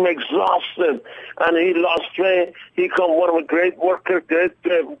make him exhausted, and he lost weight. He became one of a great worker, great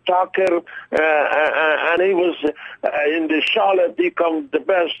talker, and he was in the Charlotte. He became the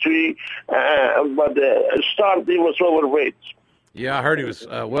best. But start he was overweight. Yeah, I heard he was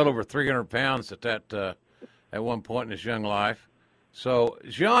well over 300 pounds at one point in his young life. So,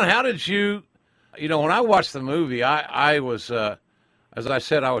 Jean, how did you? When I watched the movie, I was, as I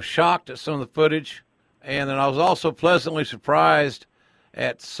said, I was shocked at some of the footage. And then I was also pleasantly surprised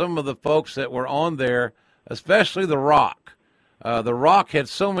at some of the folks that were on there, especially The Rock. The Rock had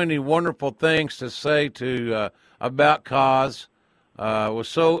so many wonderful things to say about Kaz. Was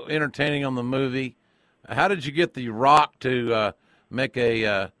so entertaining on the movie. How did you get The Rock to make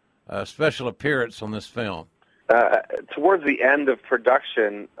a special appearance on this film? Towards the end of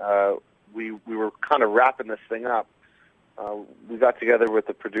production, we were kind of wrapping this thing up. We got together with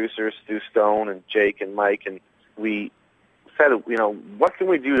the producers, Stu Stone and Jake and Mike, and we said, what can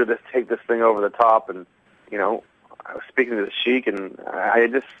we do to just take this thing over the top? And, I was speaking to the Sheik, and I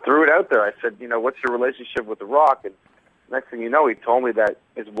just threw it out there. I said, what's your relationship with The Rock? And next thing you know, he told me that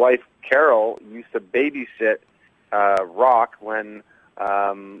his wife, Carol, used to babysit Rock when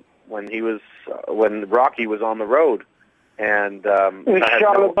Rocky was on the road. And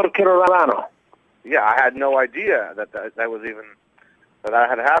Charlotte, North Carolina. Yeah, I had no idea that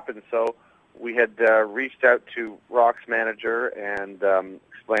had happened. So we had reached out to Rock's manager and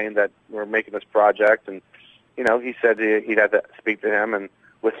explained that we're making this project. And, he said he'd had to speak to him. And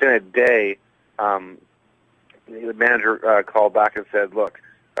within a day, the manager called back and said, look,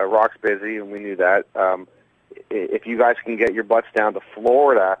 Rock's busy, and we knew that. If you guys can get your butts down to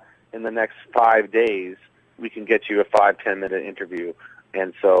Florida in the next 5 days, we can get you a 5-10 minute interview.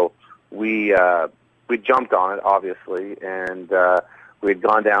 And so we jumped on it, obviously, and we'd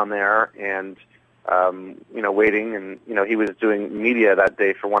gone down there and, waiting, and, he was doing media that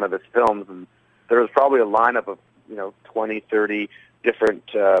day for one of his films, and there was probably a lineup of, 20, 30 different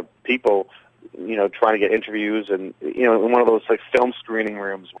people, trying to get interviews, and, in one of those, like, film screening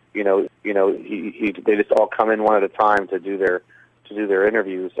rooms, they just all come in one at a time to do their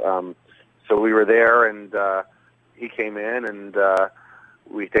interviews. So we were there, and he came in, and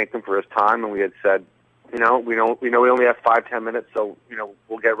we thanked him for his time, and we had said, we only have 5-10 minutes, so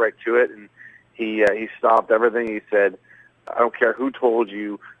we'll get right to it. And he stopped everything. He said, I don't care who told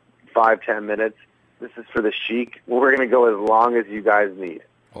you 5-10 minutes. This is for the Sheik. We're going to go as long as you guys need.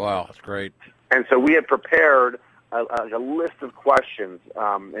 Wow, that's great. And so we had prepared a list of questions,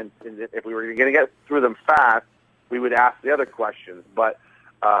 and if we were going to get through them fast, we would ask the other questions. But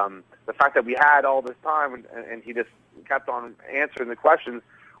the fact that we had all this time and he just kept on answering the questions,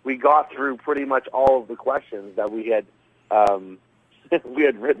 we got through pretty much all of the questions that we had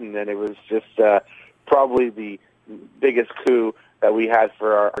written, and it was just probably the biggest coup that we had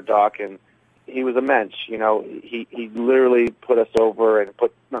for our doc. And he was a mensch, he literally put us over, and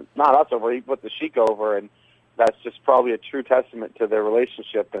not us over, he put the Sheik over, and that's just probably a true testament to their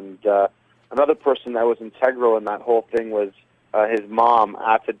relationship. And another person that was integral in that whole thing was his mom,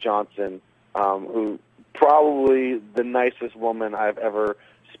 Atta Johnson, who probably the nicest woman I've ever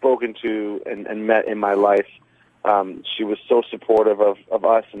spoken to and met in my life. She was so supportive of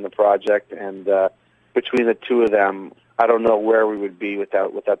us in the project, and between the two of them, I don't know where we would be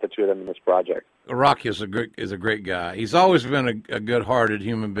without the two of them in this project. Rocky is a great guy. He's always been a good-hearted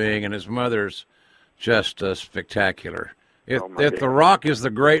human being, and his mother's just spectacular. If The Rock is the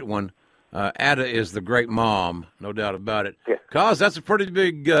great one, Atta is the great mom, no doubt about it. Yeah. Cause that's a pretty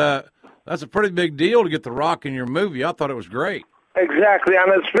big deal to get The Rock in your movie. I thought it was great. Exactly,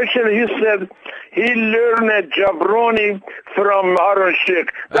 and especially he said he learned a jabroni from Aaron Sheik.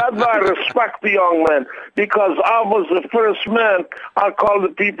 That's why I respect the young man, because I was the first man I called the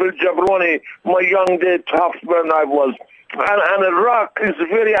people jabroni. My young day, tough man I was. and The Rock is a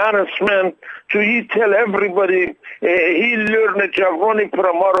very honest man. So he tell everybody he learned a jabroni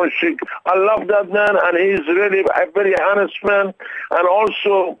from Aaron Sheik. I love that man, and he's really a very honest man. And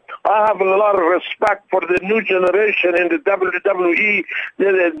also, I have a lot of respect for the new generation in the WWE.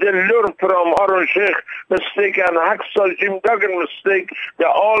 They learn from Aaron Sheik mistake and Hacksaw Jim Duggan mistake. They're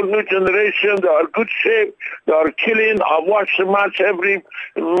all new generation. They are good shape. They are killing. I watch the match every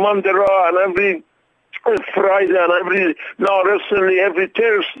Monday Raw and every Friday and recently every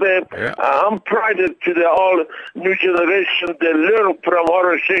Thursday. Yeah. I'm prided to the all new generation. They learn from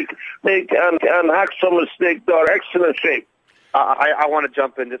Aaron Sheik, make and hack some mistake. They are excellent shape. I want to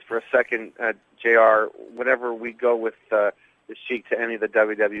jump in just for a second, JR. Whenever we go with the Sheik to any of the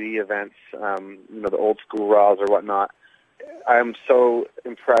WWE events, the old school Raws or whatnot, I'm so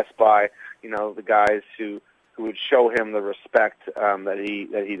impressed by the guys who would show him the respect that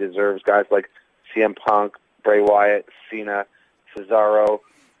he deserves. Guys like CM Punk, Bray Wyatt, Cena, Cesaro,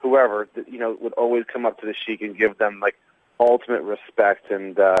 whoever, would always come up to the Sheik and give them like ultimate respect.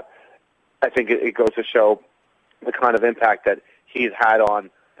 And I think it goes to show the kind of impact that he's had on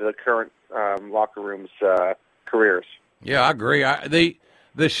the current locker room's careers. Yeah, I agree.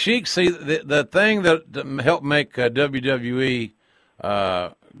 The Sheik, see, the thing that helped make WWE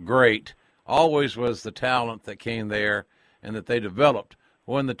great always was the talent that came there and that they developed.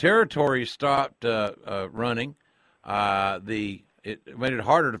 When the territory stopped running, it made it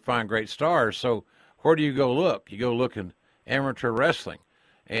harder to find great stars. So where do you go look? You go look in amateur wrestling.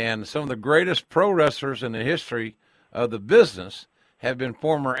 And some of the greatest pro wrestlers in the history of the business have been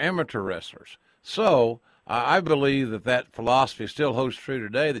former amateur wrestlers. So I believe that philosophy still holds true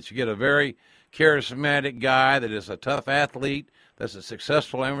today, that you get a very charismatic guy that is a tough athlete, that's a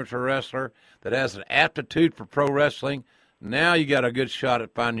successful amateur wrestler, that has an aptitude for pro wrestling. Now you got a good shot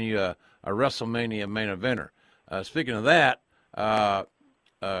at finding you a WrestleMania main eventer. Speaking of that,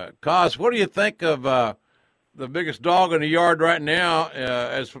 Kaz, what do you think of the biggest dog in the yard right now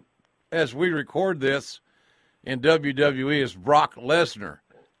as we record this in WWE is Brock Lesnar?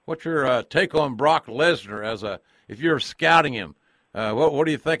 What's your take on Brock Lesnar if you're scouting him? What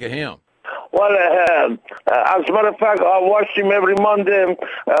do you think of him? Well, as a matter of fact, I watch him every Monday.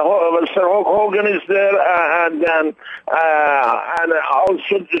 Sir Hulk Hogan is there, and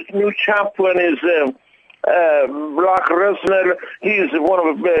also the new champion is Brock Lesnar. He's one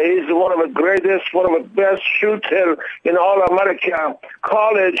of the greatest, one of the best shooter in all America.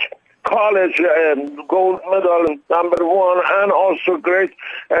 College gold medal #1, and also great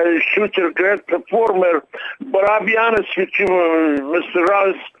shooter, great performer. But I'll be honest with you, Mr.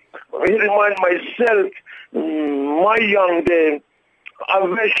 Ross. He remind myself, my young day, I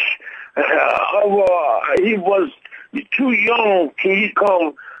wish he was too young to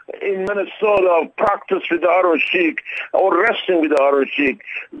come in Minnesota, practice with Aaron Sheik or wrestling with Aaron Sheik.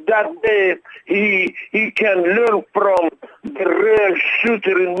 That day, he can learn from the real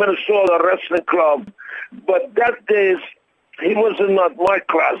shooter in Minnesota Wrestling Club. But that day, he was not my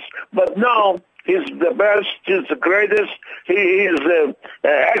class. But now, he's the best. He's the greatest. He is an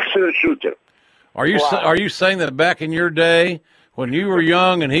excellent shooter. Are you saying that back in your day, when you were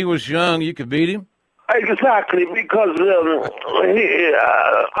young and he was young, you could beat him? Exactly, because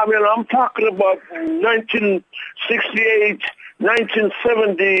I'm talking about 1968,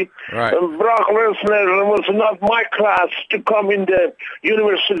 1970. Right. Brock Lesnar was not my class to come in the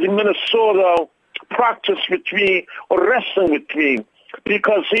University of Minnesota, practice with me or wrestling with me,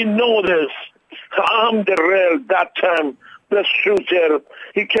 because he knows this. I'm the real, that time, best shooter.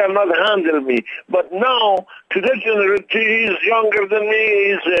 He cannot handle me. But now, today generation, he's younger than me.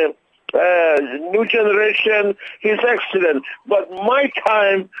 He's new generation. He's excellent. But my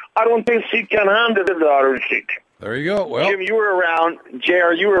time, I don't think he can handle the Aaron Sheik. There you go. Well, Jim, you were around.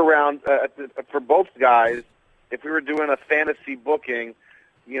 JR, you were around for both guys. If we were doing a fantasy booking,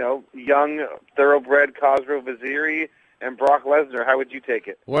 young thoroughbred Khosrow Vaziri and Brock Lesnar, how would you take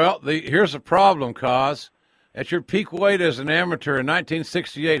it? Well, here's the problem, Kaz. At your peak weight as an amateur in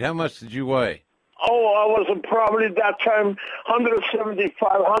 1968, how much did you weigh? Oh, I was probably that time 170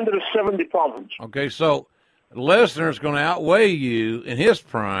 pounds. Okay, so Lesnar's going to outweigh you in his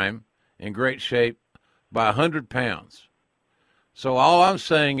prime, in great shape, by 100 pounds. So all I'm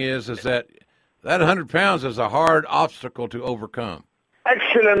saying is that 100 pounds is a hard obstacle to overcome.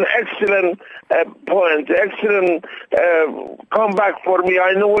 Excellent point. Excellent comeback for me.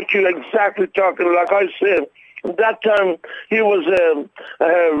 I know what you're exactly talking. Like I said, at that time he was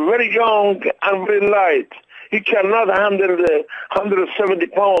very young and very light. He cannot handle the 170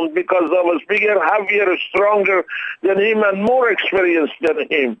 pounds because I was bigger, heavier, stronger than him and more experienced than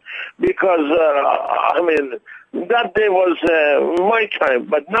him. Because, that day was my time.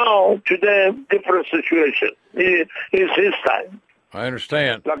 But now, today, different situation. It's his time. I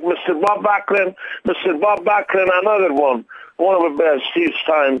understand. Like Mr. Bob Backlund, another one of the best. His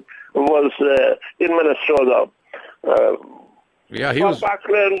time was in Minnesota. Yeah, he Bob was.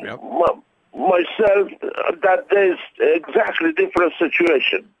 Backlund, Yep. myself, that day is exactly different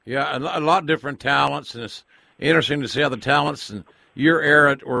situation. Yeah, a lot different talents, and it's interesting to see how the talents in your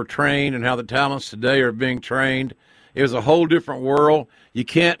era were trained and how the talents today are being trained. It was a whole different world. You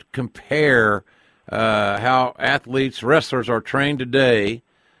can't compare how athletes, wrestlers are trained today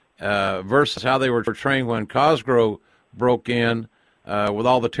versus how they were trained when Cosgrove broke in with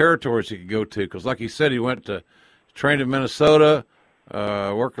all the territories he could go to. Because like he said, he went to train in Minnesota,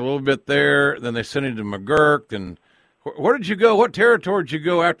 worked a little bit there, then they sent him to McGurk. And where did you go? What territory did you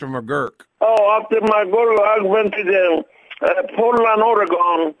go after McGurk? Oh, after my goal, I went to the Portland,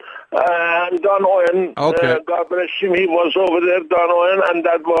 Oregon, and Don Owen. Okay. God bless him. He was over there, Don Owen, and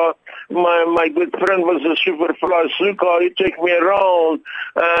that was my good friend was a Superfly Suka. He took me around,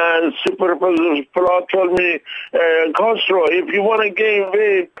 and Superfly told me, Castro, if you want to gain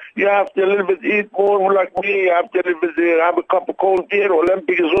weight, you have to a little bit eat more like me. You have to a little bit have a cup of cold beer.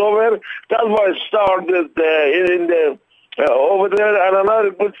 Olympic is over. That's why I started in the over there, and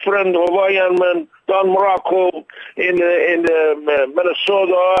another good friend, Hawaiian man, Don Morocco, in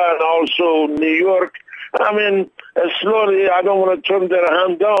Minnesota and also New York. I mean, slowly, I don't want to turn their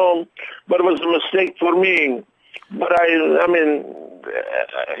hand down, but it was a mistake for me. But I mean,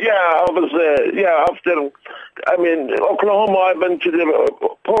 after, Oklahoma, I've been to the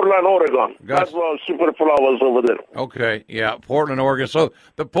Portland, Oregon. Gotcha. That's why Superfly was over there. Okay, yeah, Portland, Oregon. So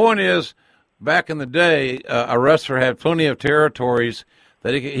the point is, back in the day, a wrestler had plenty of territories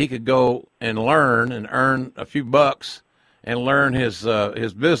that he could go and learn and earn a few bucks and learn his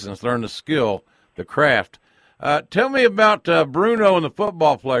business, learn the skill, the craft. Tell me about Bruno and the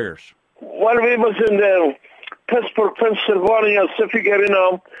football players. Well, we was in the Pittsburgh, Pennsylvania, Civic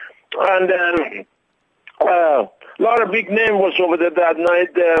Arena, and a lot of big names was over there that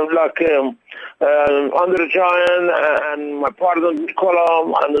night, like Andre Giant and my partner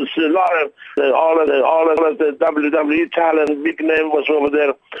Nicola, and there's a lot of all of the WWE talent, big name was over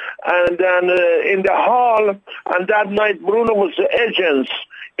there. And then in the hall, and that night Bruno was the agents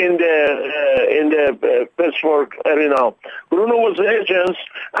in the Pittsburgh Arena. Bruno was the agents,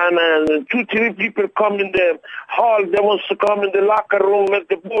 and 2-3 people come in the hall. They wants to come in the locker room with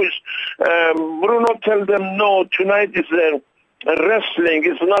the boys. Bruno tell them, no, tonight is wrestling.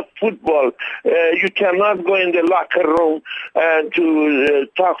 It's not football. You cannot go in the locker room to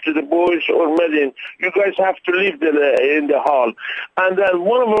talk to the boys or meeting. You guys have to leave in the hall. And then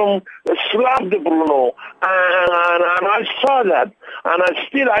one of them slapped Bruno, and I saw that. And I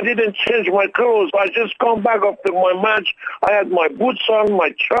didn't change my clothes. I just come back after my match. I had my boots on,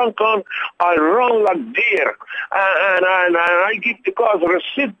 my trunk on. I run like deer. And I give the guys a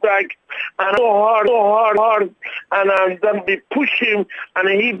sit back and so hard. And then we push him, and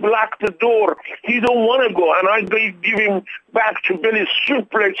he blocked the door. He don't want to go. And I give him back to Billy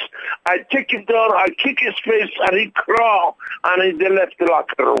suplex. I take him down. I kick his face, and he crawl. And they left the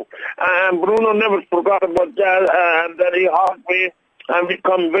locker room. And Bruno never forgot about that. And then he hugged me. And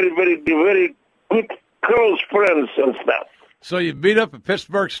become very, very, very good, close friends and stuff. So you beat up a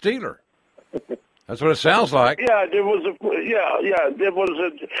Pittsburgh Steeler. That's what it sounds like. Yeah, there was a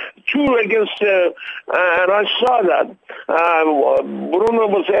 2 against, and I saw that. Bruno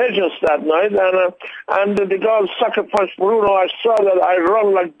was agents that night, and the guy sucker punched Bruno. I saw that. I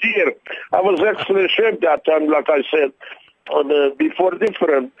run like deer. I was actually in shape that time, like I said. Before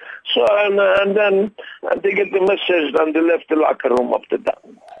different. So, and then they get the message, and they left the locker room after that.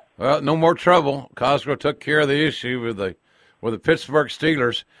 Well, no more trouble. Cosgrove took care of the issue with the Pittsburgh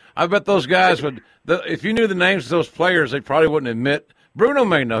Steelers. I bet those guys would, if you knew the names of those players, they probably wouldn't admit. Bruno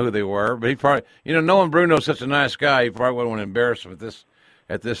may know who they were, but he probably, knowing Bruno's such a nice guy, he probably wouldn't want to embarrass him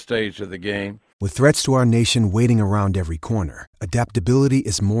at this stage of the game. With threats to our nation waiting around every corner, adaptability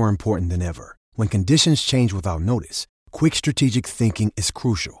is more important than ever. When conditions change without notice, quick strategic thinking is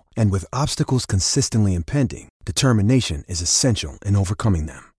crucial, and with obstacles consistently impending, determination is essential in overcoming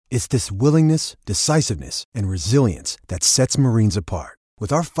them. It's this willingness, decisiveness, and resilience that sets Marines apart.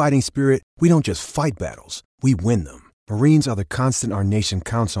 With our fighting spirit, we don't just fight battles, we win them. Marines are the constant our nation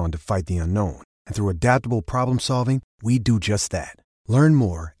counts on to fight the unknown, and through adaptable problem solving, we do just that. Learn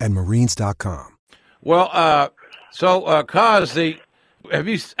more at Marines.com. Well, Kaz, have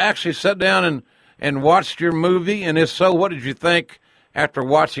you actually sat down and watched your movie? And if so, what did you think after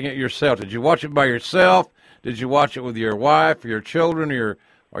watching it yourself? Did you watch it by yourself? Did you watch it with your wife, or your children, or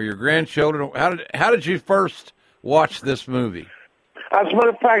your grandchildren? How did you first watch this movie? As a matter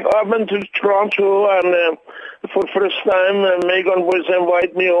of fact, I went to Toronto, and for the first time, Megan boys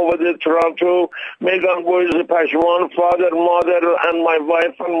invite me over to Toronto. Megan boys, Pashwan, father, mother, and my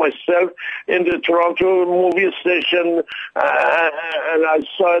wife and myself in the Toronto movie station, and I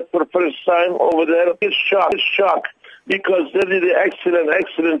saw it for the first time over there. It's shock. Because they did an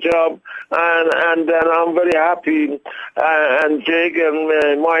excellent job, and I'm very happy. And Jake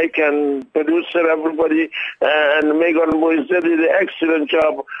and Mike and producer, everybody, and Megan boys, they did an excellent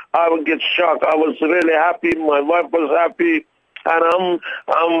job. I would get shocked. I was really happy. My wife was happy, and I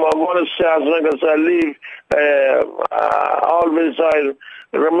want to say, as long as I live, always I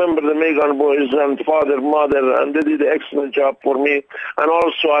remember the Megan boys and father, mother, and they did an excellent job for me. And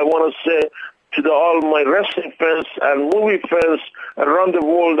also, I want to say to all my wrestling fans and movie fans around the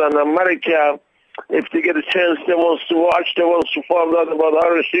world and America, if they get a chance, they want to watch, they want to find out about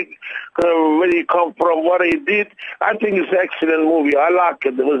how Sheik, where he come from, what he did. I think it's an excellent movie. I like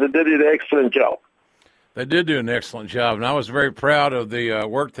it. They did an excellent job. They did do an excellent job, and I was very proud of the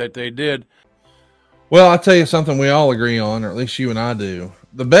work that they did. Well, I'll tell you something we all agree on, or at least you and I do.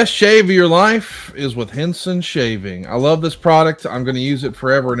 The best shave of your life is with Henson Shaving. I love this product. I'm going to use it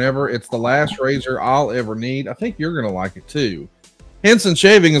forever and ever. It's the last razor I'll ever need. I think you're going to like it too. Henson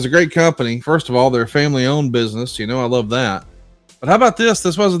Shaving is a great company. First of all, they're a family-owned business. You know I love that. But how about this?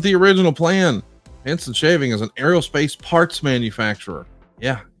 This wasn't the original plan. Henson Shaving is an aerospace parts manufacturer.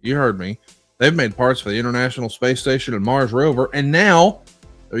 Yeah, you heard me. They've made parts for the International Space Station and Mars rover, and now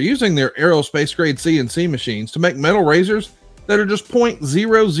they're using their aerospace-grade CNC machines to make metal razors that are just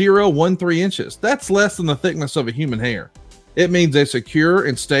 0.0013 inches. That's less than the thickness of a human hair. It means a secure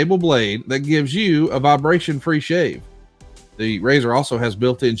and stable blade that gives you a vibration-free shave. The razor also has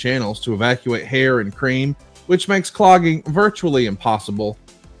built-in channels to evacuate hair and cream, which makes clogging virtually impossible.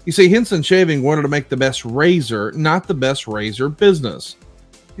 You see, Henson Shaving wanted to make the best razor, not the best razor business.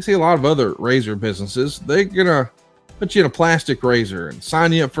 You see a lot of other razor businesses, they're gonna put you in a plastic razor and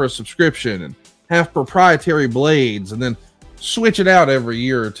sign you up for a subscription and have proprietary blades and then switch it out every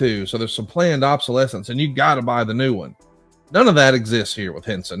year or two. So there's some planned obsolescence and you got to buy the new one. None of that exists here with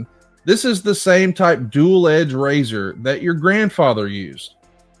Henson. This is the same type dual edge razor that your grandfather used,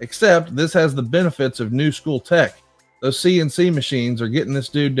 except this has the benefits of new school tech. Those CNC machines are getting this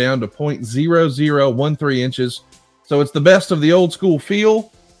dude down to 0.0013 inches. So it's the best of the old school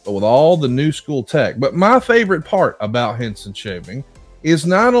feel, but with all the new school tech. But my favorite part about Henson Shaving is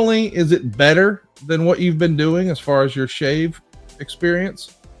not only is it better than what you've been doing as far as your shave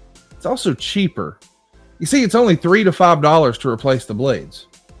experience, it's also cheaper. You see, it's only $3 to $5 to replace the blades.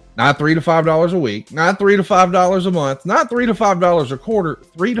 Not $3 to $5 a week, not $3 to $5 a month, not $3 to $5 a quarter,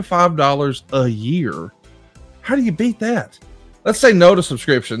 $3 to $5 a year. How do you beat that? Let's say no to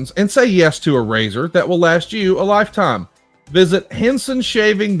subscriptions and say yes to a razor that will last you a lifetime. Visit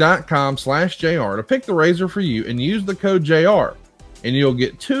hensonshaving.com/JR to pick the razor for you and use the code JR, and you'll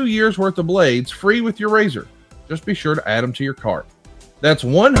get 2 years worth of blades free with your razor. Just be sure to add them to your cart. That's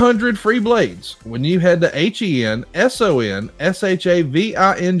 100 free blades when you head to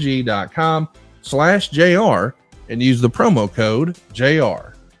hensonshaving.com/JR and use the promo code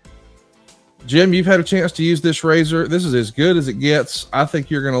JR. Jim, you've had a chance to use this razor. This is as good as it gets. I think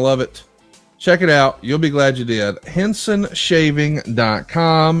you're going to love it. Check it out. You'll be glad you did.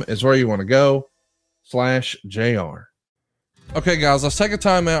 hensonshaving.com is where you want to go /JR. Okay, guys, let's take a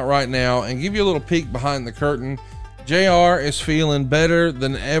time out right now and give you a little peek behind the curtain. JR is feeling better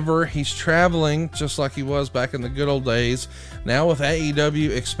than ever. He's traveling just like he was back in the good old days. Now with AEW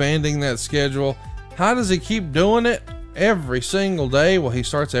expanding that schedule, how does he keep doing it every single day? Well, he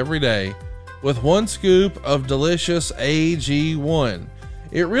starts every day with one scoop of delicious AG1.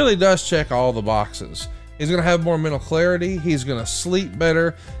 It really does check all the boxes. He's going to have more mental clarity. He's going to sleep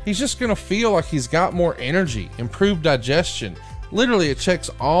better. He's just going to feel like he's got more energy, improved digestion. Literally, it checks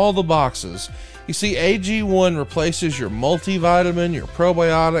all the boxes. You see, AG1 replaces your multivitamin, your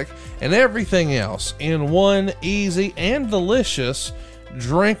probiotic, and everything else in one easy and delicious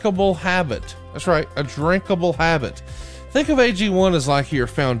drinkable habit. That's right, a drinkable habit. Think of AG1 as like your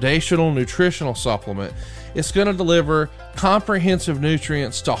foundational nutritional supplement. It's going to deliver comprehensive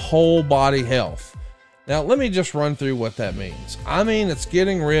nutrients to whole body health. Now, let me just run through what that means. I mean, it's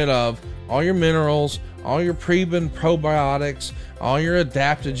getting rid of all your minerals, all your prebin probiotics, all your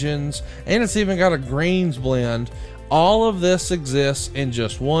adaptogens, and it's even got a greens blend. All of this exists in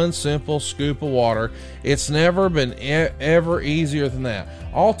just one simple scoop of water. It's never been ever easier than that.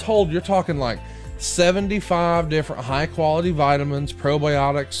 All told, you're talking like 75 different high quality vitamins,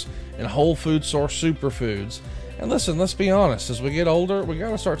 probiotics, and whole food source superfoods. And listen, let's be honest, as we get older, we got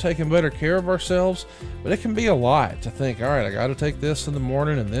to start taking better care of ourselves, but it can be a lot to think, all right, I got to take this in the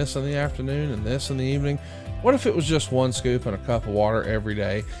morning and this in the afternoon and this in the evening. What if it was just one scoop and a cup of water every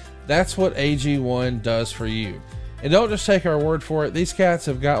day? That's what AG1 does for you. And don't just take our word for it. These cats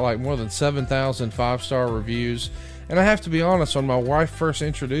have got like more than 7,000 5-star reviews. And I have to be honest, when my wife first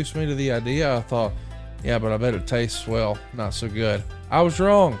introduced me to the idea, I thought, yeah, but I bet it tastes, well, not so good. I was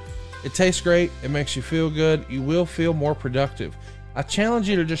wrong. It tastes great. It makes you feel good. You will feel more productive. I challenge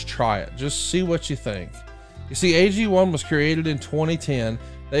you to just try it. Just see what you think. You see, AG1 was created in 2010.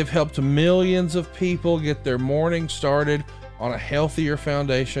 They've helped millions of people get their morning started on a healthier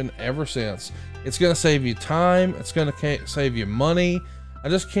foundation ever since. It's going to save you time. It's going to save you money. I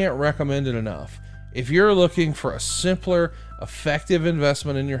just can't recommend it enough. If you're looking for a simpler, effective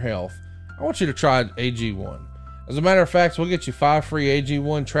investment in your health, I want you to try AG1. As a matter of fact, we'll get you 5 free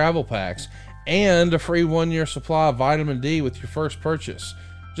AG1 travel packs and a free 1-year supply of vitamin D with your first purchase.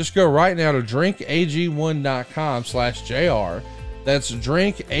 Just go right now to drinkag1.com/JR. That's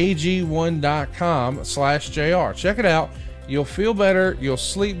drinkag1.com/JR. Check it out. You'll feel better. You'll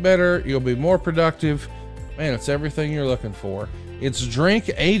sleep better. You'll be more productive. Man, it's everything you're looking for. It's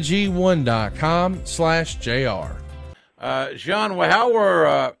drinkag1.com/JR. John, well, how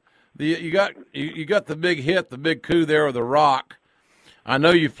were you got the big hit, the big coup there with The Rock? I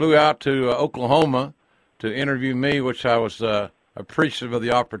know you flew out to Oklahoma to interview me, which I was appreciative of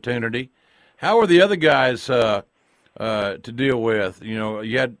the opportunity. How were the other guys to deal with? You know,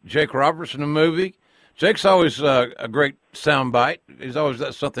 you had Jake Roberts in the movie. Jake's always a great soundbite. He's always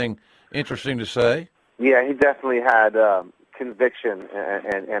got something interesting to say. Yeah, he definitely had conviction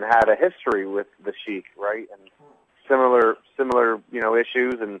and had a history with the Sheik, right? And similar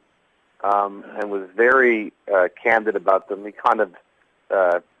issues, and was very candid about them. He kind of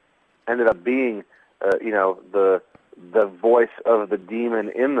ended up being, the voice of the demon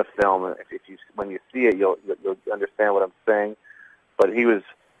in the film. When you see it, you'll understand what I'm saying. But he was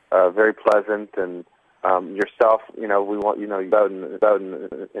very pleasant, and yourself, we want you go out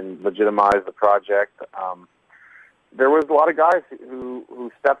and legitimize the project. There was a lot of guys who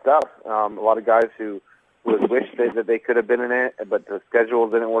stepped up. A lot of guys who would wish that they could have been in it, but the schedule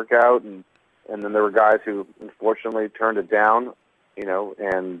didn't work out, and then there were guys who unfortunately turned it down.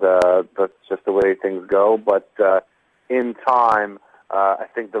 And that's just the way things go. But in time, I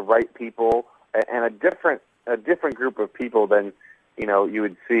think the right people and a different group of people than you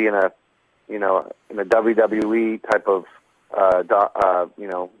would see in a WWE type of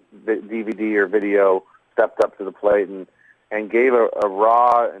DVD or video stepped up to the plate and gave a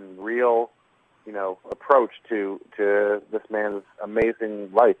raw and real approach to this man's amazing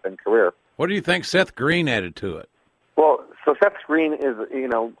life and career. What do you think Seth Green added to it? Well, so Seth Green is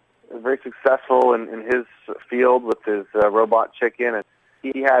very successful in his field with his robot chicken, and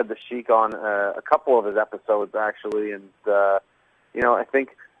he had the Sheik on a couple of his episodes actually, and I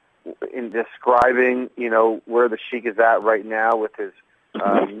think in describing where the Sheik is at right now with his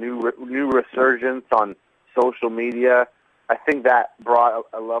new resurgence on social media, I think that brought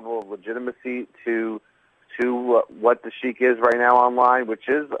a level of legitimacy to what the Sheik is right now online, which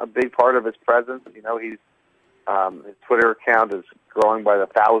is a big part of his presence. He's his Twitter account is growing by the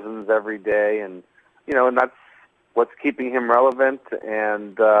thousands every day, and and that's what's keeping him relevant.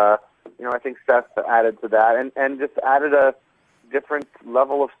 And I think Seth added to that, and just added a different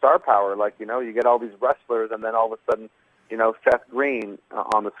level of star power. Like you get all these wrestlers, and then all of a sudden, Seth Green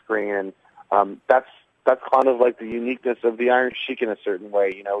on the screen, and that's kind of like the uniqueness of the Iron Sheik in a certain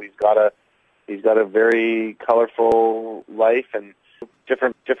way. He's got a very colorful life, and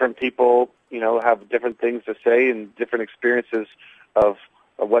different people, have different things to say and different experiences of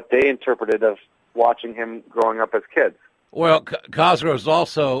what they interpreted of watching him growing up as kids. Well, Cosgrove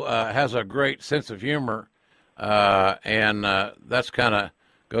also has a great sense of humor, and that's kind of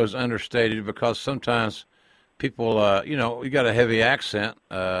goes understated because sometimes people, you got a heavy accent,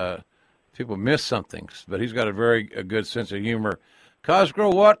 people miss something, but he's got a very good sense of humor.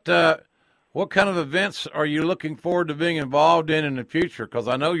 Cosgrove, what kind of events are you looking forward to being involved in the future? Because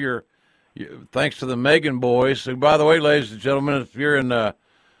I know you're thanks to the Megan boys, who, by the way, ladies and gentlemen, if you're in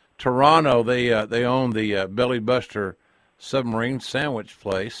Toronto, they own the Belly Buster submarine sandwich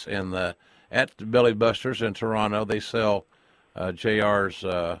place, and at the Belly Busters in Toronto, they sell JR's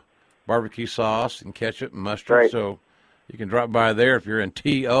barbecue sauce and ketchup and mustard. Right. So you can drop by there if you're in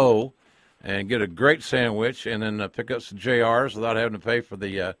TO and get a great sandwich, and then pick up some JRs without having to pay for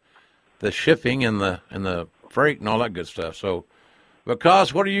the shipping and the freight and all that good stuff. So,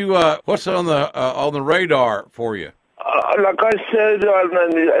 because what are you what's on the radar for you? like I said,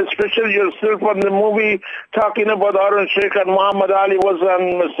 especially yourself on the movie, talking about Aaron Sheik and Muhammad Ali was on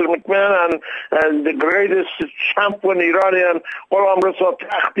Mr. McMahon and the greatest champion Iranian, Ghulam Reza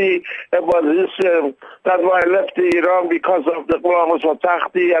Takhti. Was this, that's why I left Iran, because of the Ghulam Reza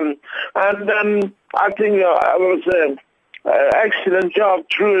Takhti. And then I think it was an excellent job,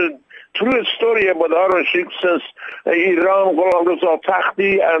 true story about Aaron Sheik since Iran, Ghulam Reza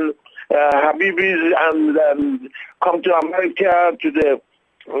Takhti, and Habibis, and come to America, to the,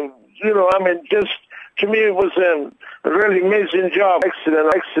 just to me it was a really amazing job, excellent,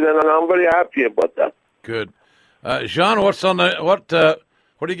 and I'm very happy about that. Good, Jean. What's on the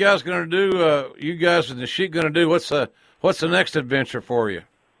what are you guys going to do? You guys and the Sheik going to do? What's the next adventure for you?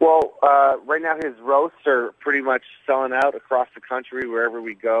 Well, right now his roasts are pretty much selling out across the country wherever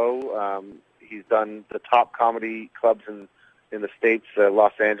we go. He's done the top comedy clubs in the States,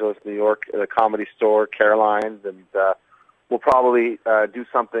 Los Angeles, New York, the Comedy Store, Caroline's, and we'll probably do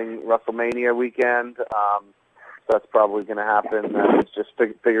something WrestleMania weekend. So that's probably going to happen. It's just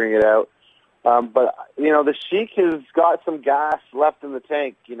figuring it out. But, the Sheik has got some gas left in the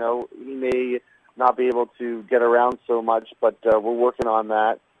tank. He may not be able to get around so much, but we're working on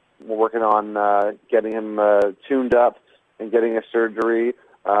that. We're working on getting him tuned up and getting a surgery.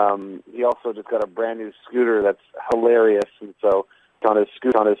 He also just got a brand new scooter that's hilarious, and so on his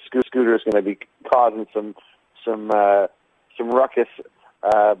scooter is going to be causing some ruckus.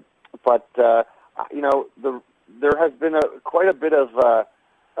 But there has been quite a bit of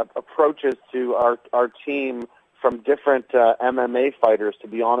approaches to our team from different MMA fighters, to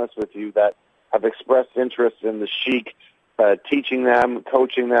be honest with you, that have expressed interest in the Sheik, teaching them,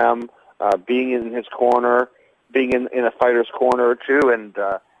 coaching them, being in his corner, being in a fighter's corner or two. And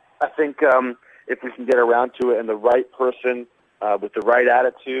I think if we can get around to it and the right person with the right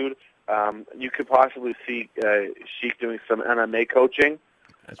attitude, you could possibly see Sheik doing some MMA coaching.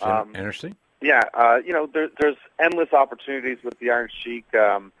 That's interesting. Yeah, there's endless opportunities with the Iron Sheik.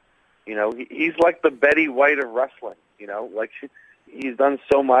 He's like the Betty White of wrestling. He's done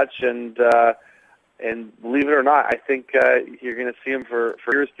so much, and believe it or not, I think you're going to see him for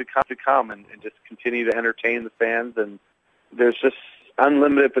years to come, and just continue to entertain the fans. And there's just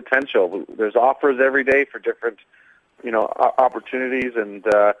unlimited potential. There's offers every day for different, opportunities, and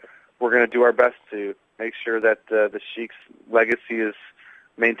we're going to do our best to make sure that the Sheik's legacy is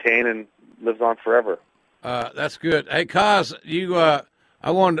maintained and lives on forever. That's good. Hey, Kaz,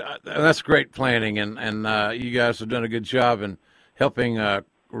 that's great planning, and you guys have done a good job in helping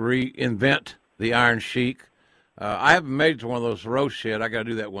reinvent the Iron Sheik. I haven't made it to one of those roasts yet. I got to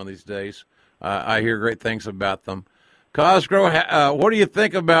do that one of these days. I hear great things about them. Cosgrove, what do you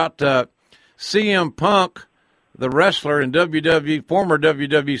think about CM Punk, the wrestler and former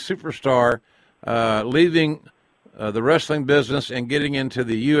WWE superstar, leaving the wrestling business and getting into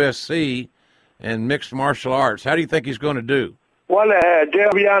the UFC and mixed martial arts? How do you think he's going to do? Well, to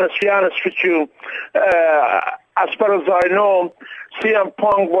be honest with you, as far as I know, CM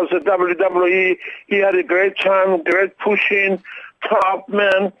Punk was a WWE. He had a great time, great pushing, top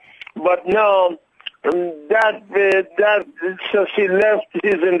man. But now, that since he left,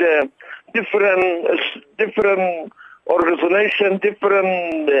 he's in the different organization,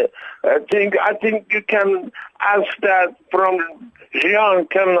 different thing. I think you can ask that from Jean,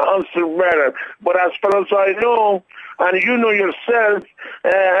 can answer better. But as far as I know, and you know yourself,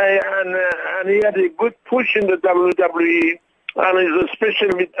 and he had a good push in the WWE, and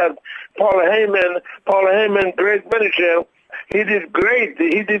especially with that Paul Heyman, great manager. He did great.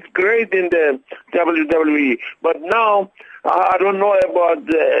 He did great in the WWE. But now, I don't know about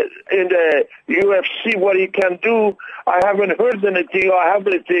in the UFC what he can do. I haven't heard anything or have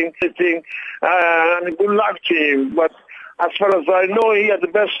anything. And good luck to him. But as far as I know, he had the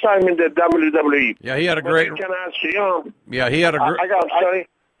best time in the WWE. Yeah, he had a great. Yeah, he had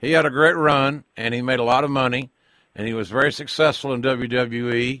a great run, and he made a lot of money, and he was very successful in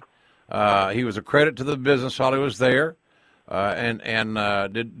WWE. He was a credit to the business while he was there,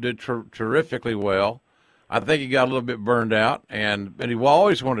 and did terrifically well. I think he got a little bit burned out, and he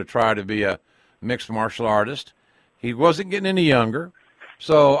always wanted to try to be a mixed martial artist. He wasn't getting any younger,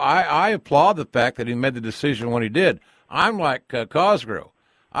 so I applaud the fact that he made the decision when he did. I'm like Cosgrove.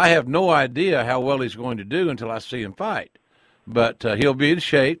 I have no idea how well he's going to do until I see him fight. But he'll be in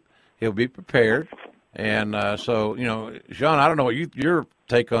shape. He'll be prepared. And so, Sean, I don't know what your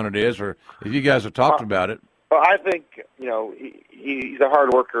take on it is, or if you guys have talked about it. Well, I think, he's a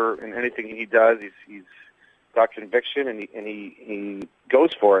hard worker in anything he does. He's got conviction, and he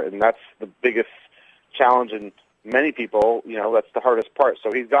goes for it. And that's the biggest challenge in many people. That's the hardest part. So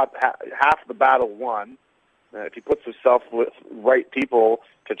he's got half the battle won. if he puts himself with right people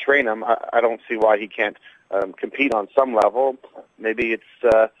to train him, I don't see why he can't compete on some level. Maybe it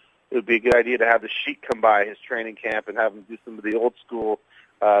would be a good idea to have the Sheik come by his training camp and have him do some of the old school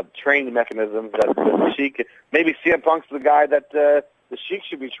training mechanisms that the Sheik. Maybe CM Punk's the guy that the Sheik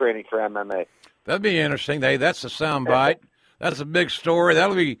should be training for MMA. That'd be interesting. Hey, that's a soundbite. That's a big story.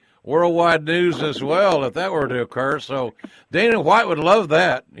 That'll be worldwide news as well if that were to occur. So Dana White would love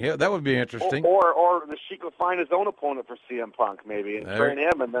that. Yeah, that would be interesting. Or the Sheik will find his own opponent for CM Punk maybe and train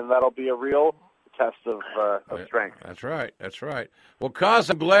him, and then that'll be a real test of strength. That's right. That's right. Well, Kaz,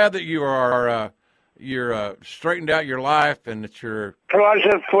 I'm glad that you are you're straightened out your life and that you're.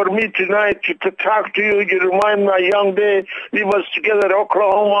 Pleasure for me tonight to talk to you. You remind me of a young day. We was together in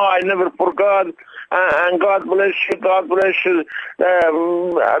Oklahoma. I never forgot. And God bless you. God bless you,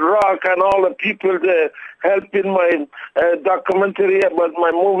 Rock, and all the people that helped in my documentary about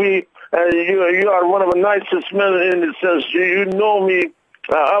my movie. You are one of the nicest men in the sense. You know me.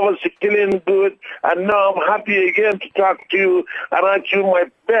 I was a killing dude, and now I'm happy again to talk to you, and I do my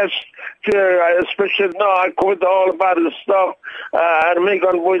best to, especially now I quit all about the stuff, and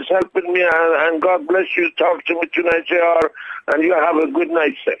Megan Voice helping me, and God bless you. Talk to me tonight, JR, and you have a good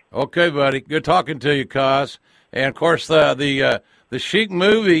night, sir. Okay, buddy. Good talking to you, Kaz. And, of course, the Sheik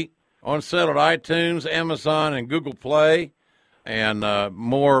movie on sale at iTunes, Amazon, and Google Play, and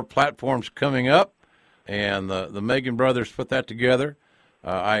more platforms coming up, and the Megan brothers put that together.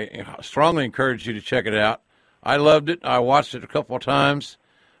 I strongly encourage you to check it out. I loved it. I watched it a couple of times.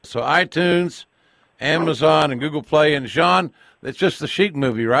 So iTunes, Amazon, and Google Play. And, Sean, it's just the Sheik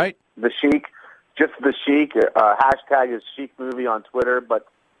movie, right? The Sheik, just the Sheik. Hashtag is Sheik movie on Twitter, but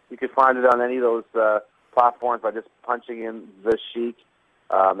you can find it on any of those platforms by just punching in the Sheik,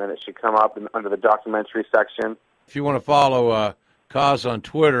 and it should come up under the documentary section. If you want to follow Kaz on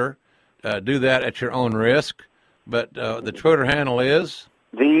Twitter, do that at your own risk. But the Twitter handle is?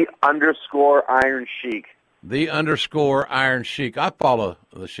 _Iron Sheik. _Iron Sheik. I follow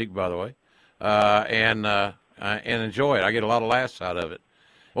the Sheik, by the way, and enjoy it. I get a lot of laughs out of it.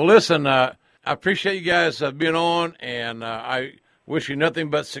 Well, listen, I appreciate you guys being on, and I wish you nothing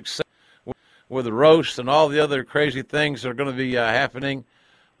but success with the roast and all the other crazy things that are going to be happening.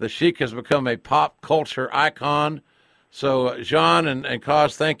 The Sheik has become a pop culture icon. So, John and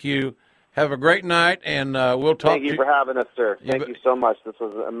Kaz, thank you. Have a great night, and we'll talk. Thank you for having us, sir. Thank you so much. This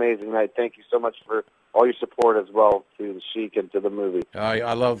was an amazing night. Thank you so much for all your support as well to the Sheik and to the movie.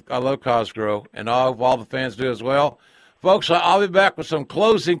 I love Cosgrove, and all the fans do as well. Folks, I'll be back with some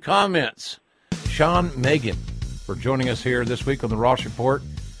closing comments. Sean Megan for joining us here this week on the Ross Report.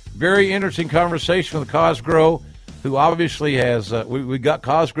 Very interesting conversation with Cosgrove, who obviously has we got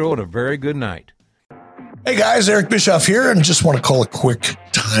Cosgrove on a very good night. Hey guys, Eric Bischoff here, and just want to call a quick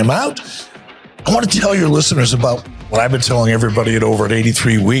timeout. I want to tell your listeners about what I've been telling everybody at over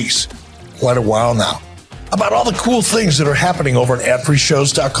 83 Weeks, quite a while now, about all the cool things that are happening over at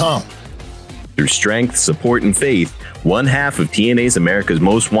adfreeshows.com. Through strength, support, and faith, one half of TNA's America's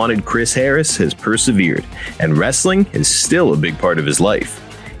Most Wanted, Chris Harris, has persevered, and wrestling is still a big part of his life.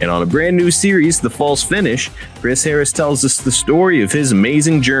 And on a brand new series, The False Finish, Chris Harris tells us the story of his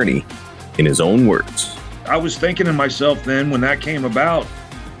amazing journey in his own words. I was thinking to myself then when that came about,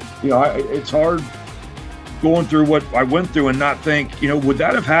 it's hard going through what I went through and not think, would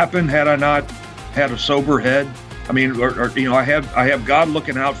that have happened had I not had a sober head? I mean, I have God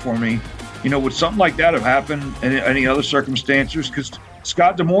looking out for me. Would something like that have happened in any other circumstances? Because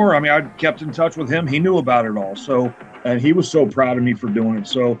Scott D'Amore, I kept in touch with him. He knew about it all. So, and he was so proud of me for doing it.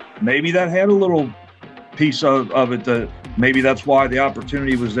 So maybe that had a little piece of it that maybe that's why the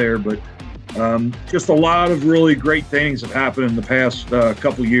opportunity was there. But just a lot of really great things have happened in the past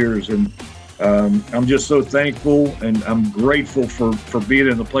couple years, and I'm just so thankful and I'm grateful for being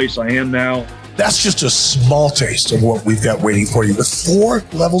in the place I am now. That's just a small taste of what we've got waiting for you with 4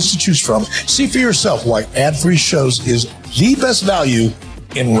 levels to choose from. See for yourself why ad-free shows is the best value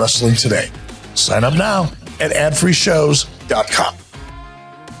in wrestling today. Sign up now at adfreeshows.com.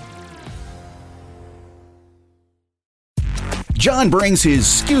 John brings his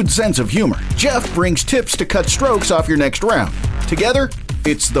skewed sense of humor. Jeff brings tips to cut strokes off your next round. Together,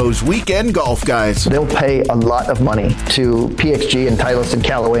 it's those weekend golf guys. They'll pay a lot of money to PXG and Titleist and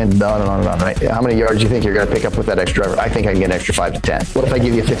Callaway and on and on and on, right? How many yards do you think you're going to pick up with that extra driver? I think I can get an extra 5 to 10. What if I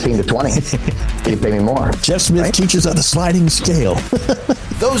give you 15 to 20? You pay me more. Jeff Smith teaches on a sliding scale.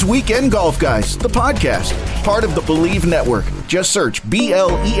 Those Weekend Golf Guys, the podcast, part of the Believe Network. Just search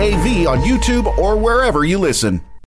BLEAV on YouTube or wherever you listen.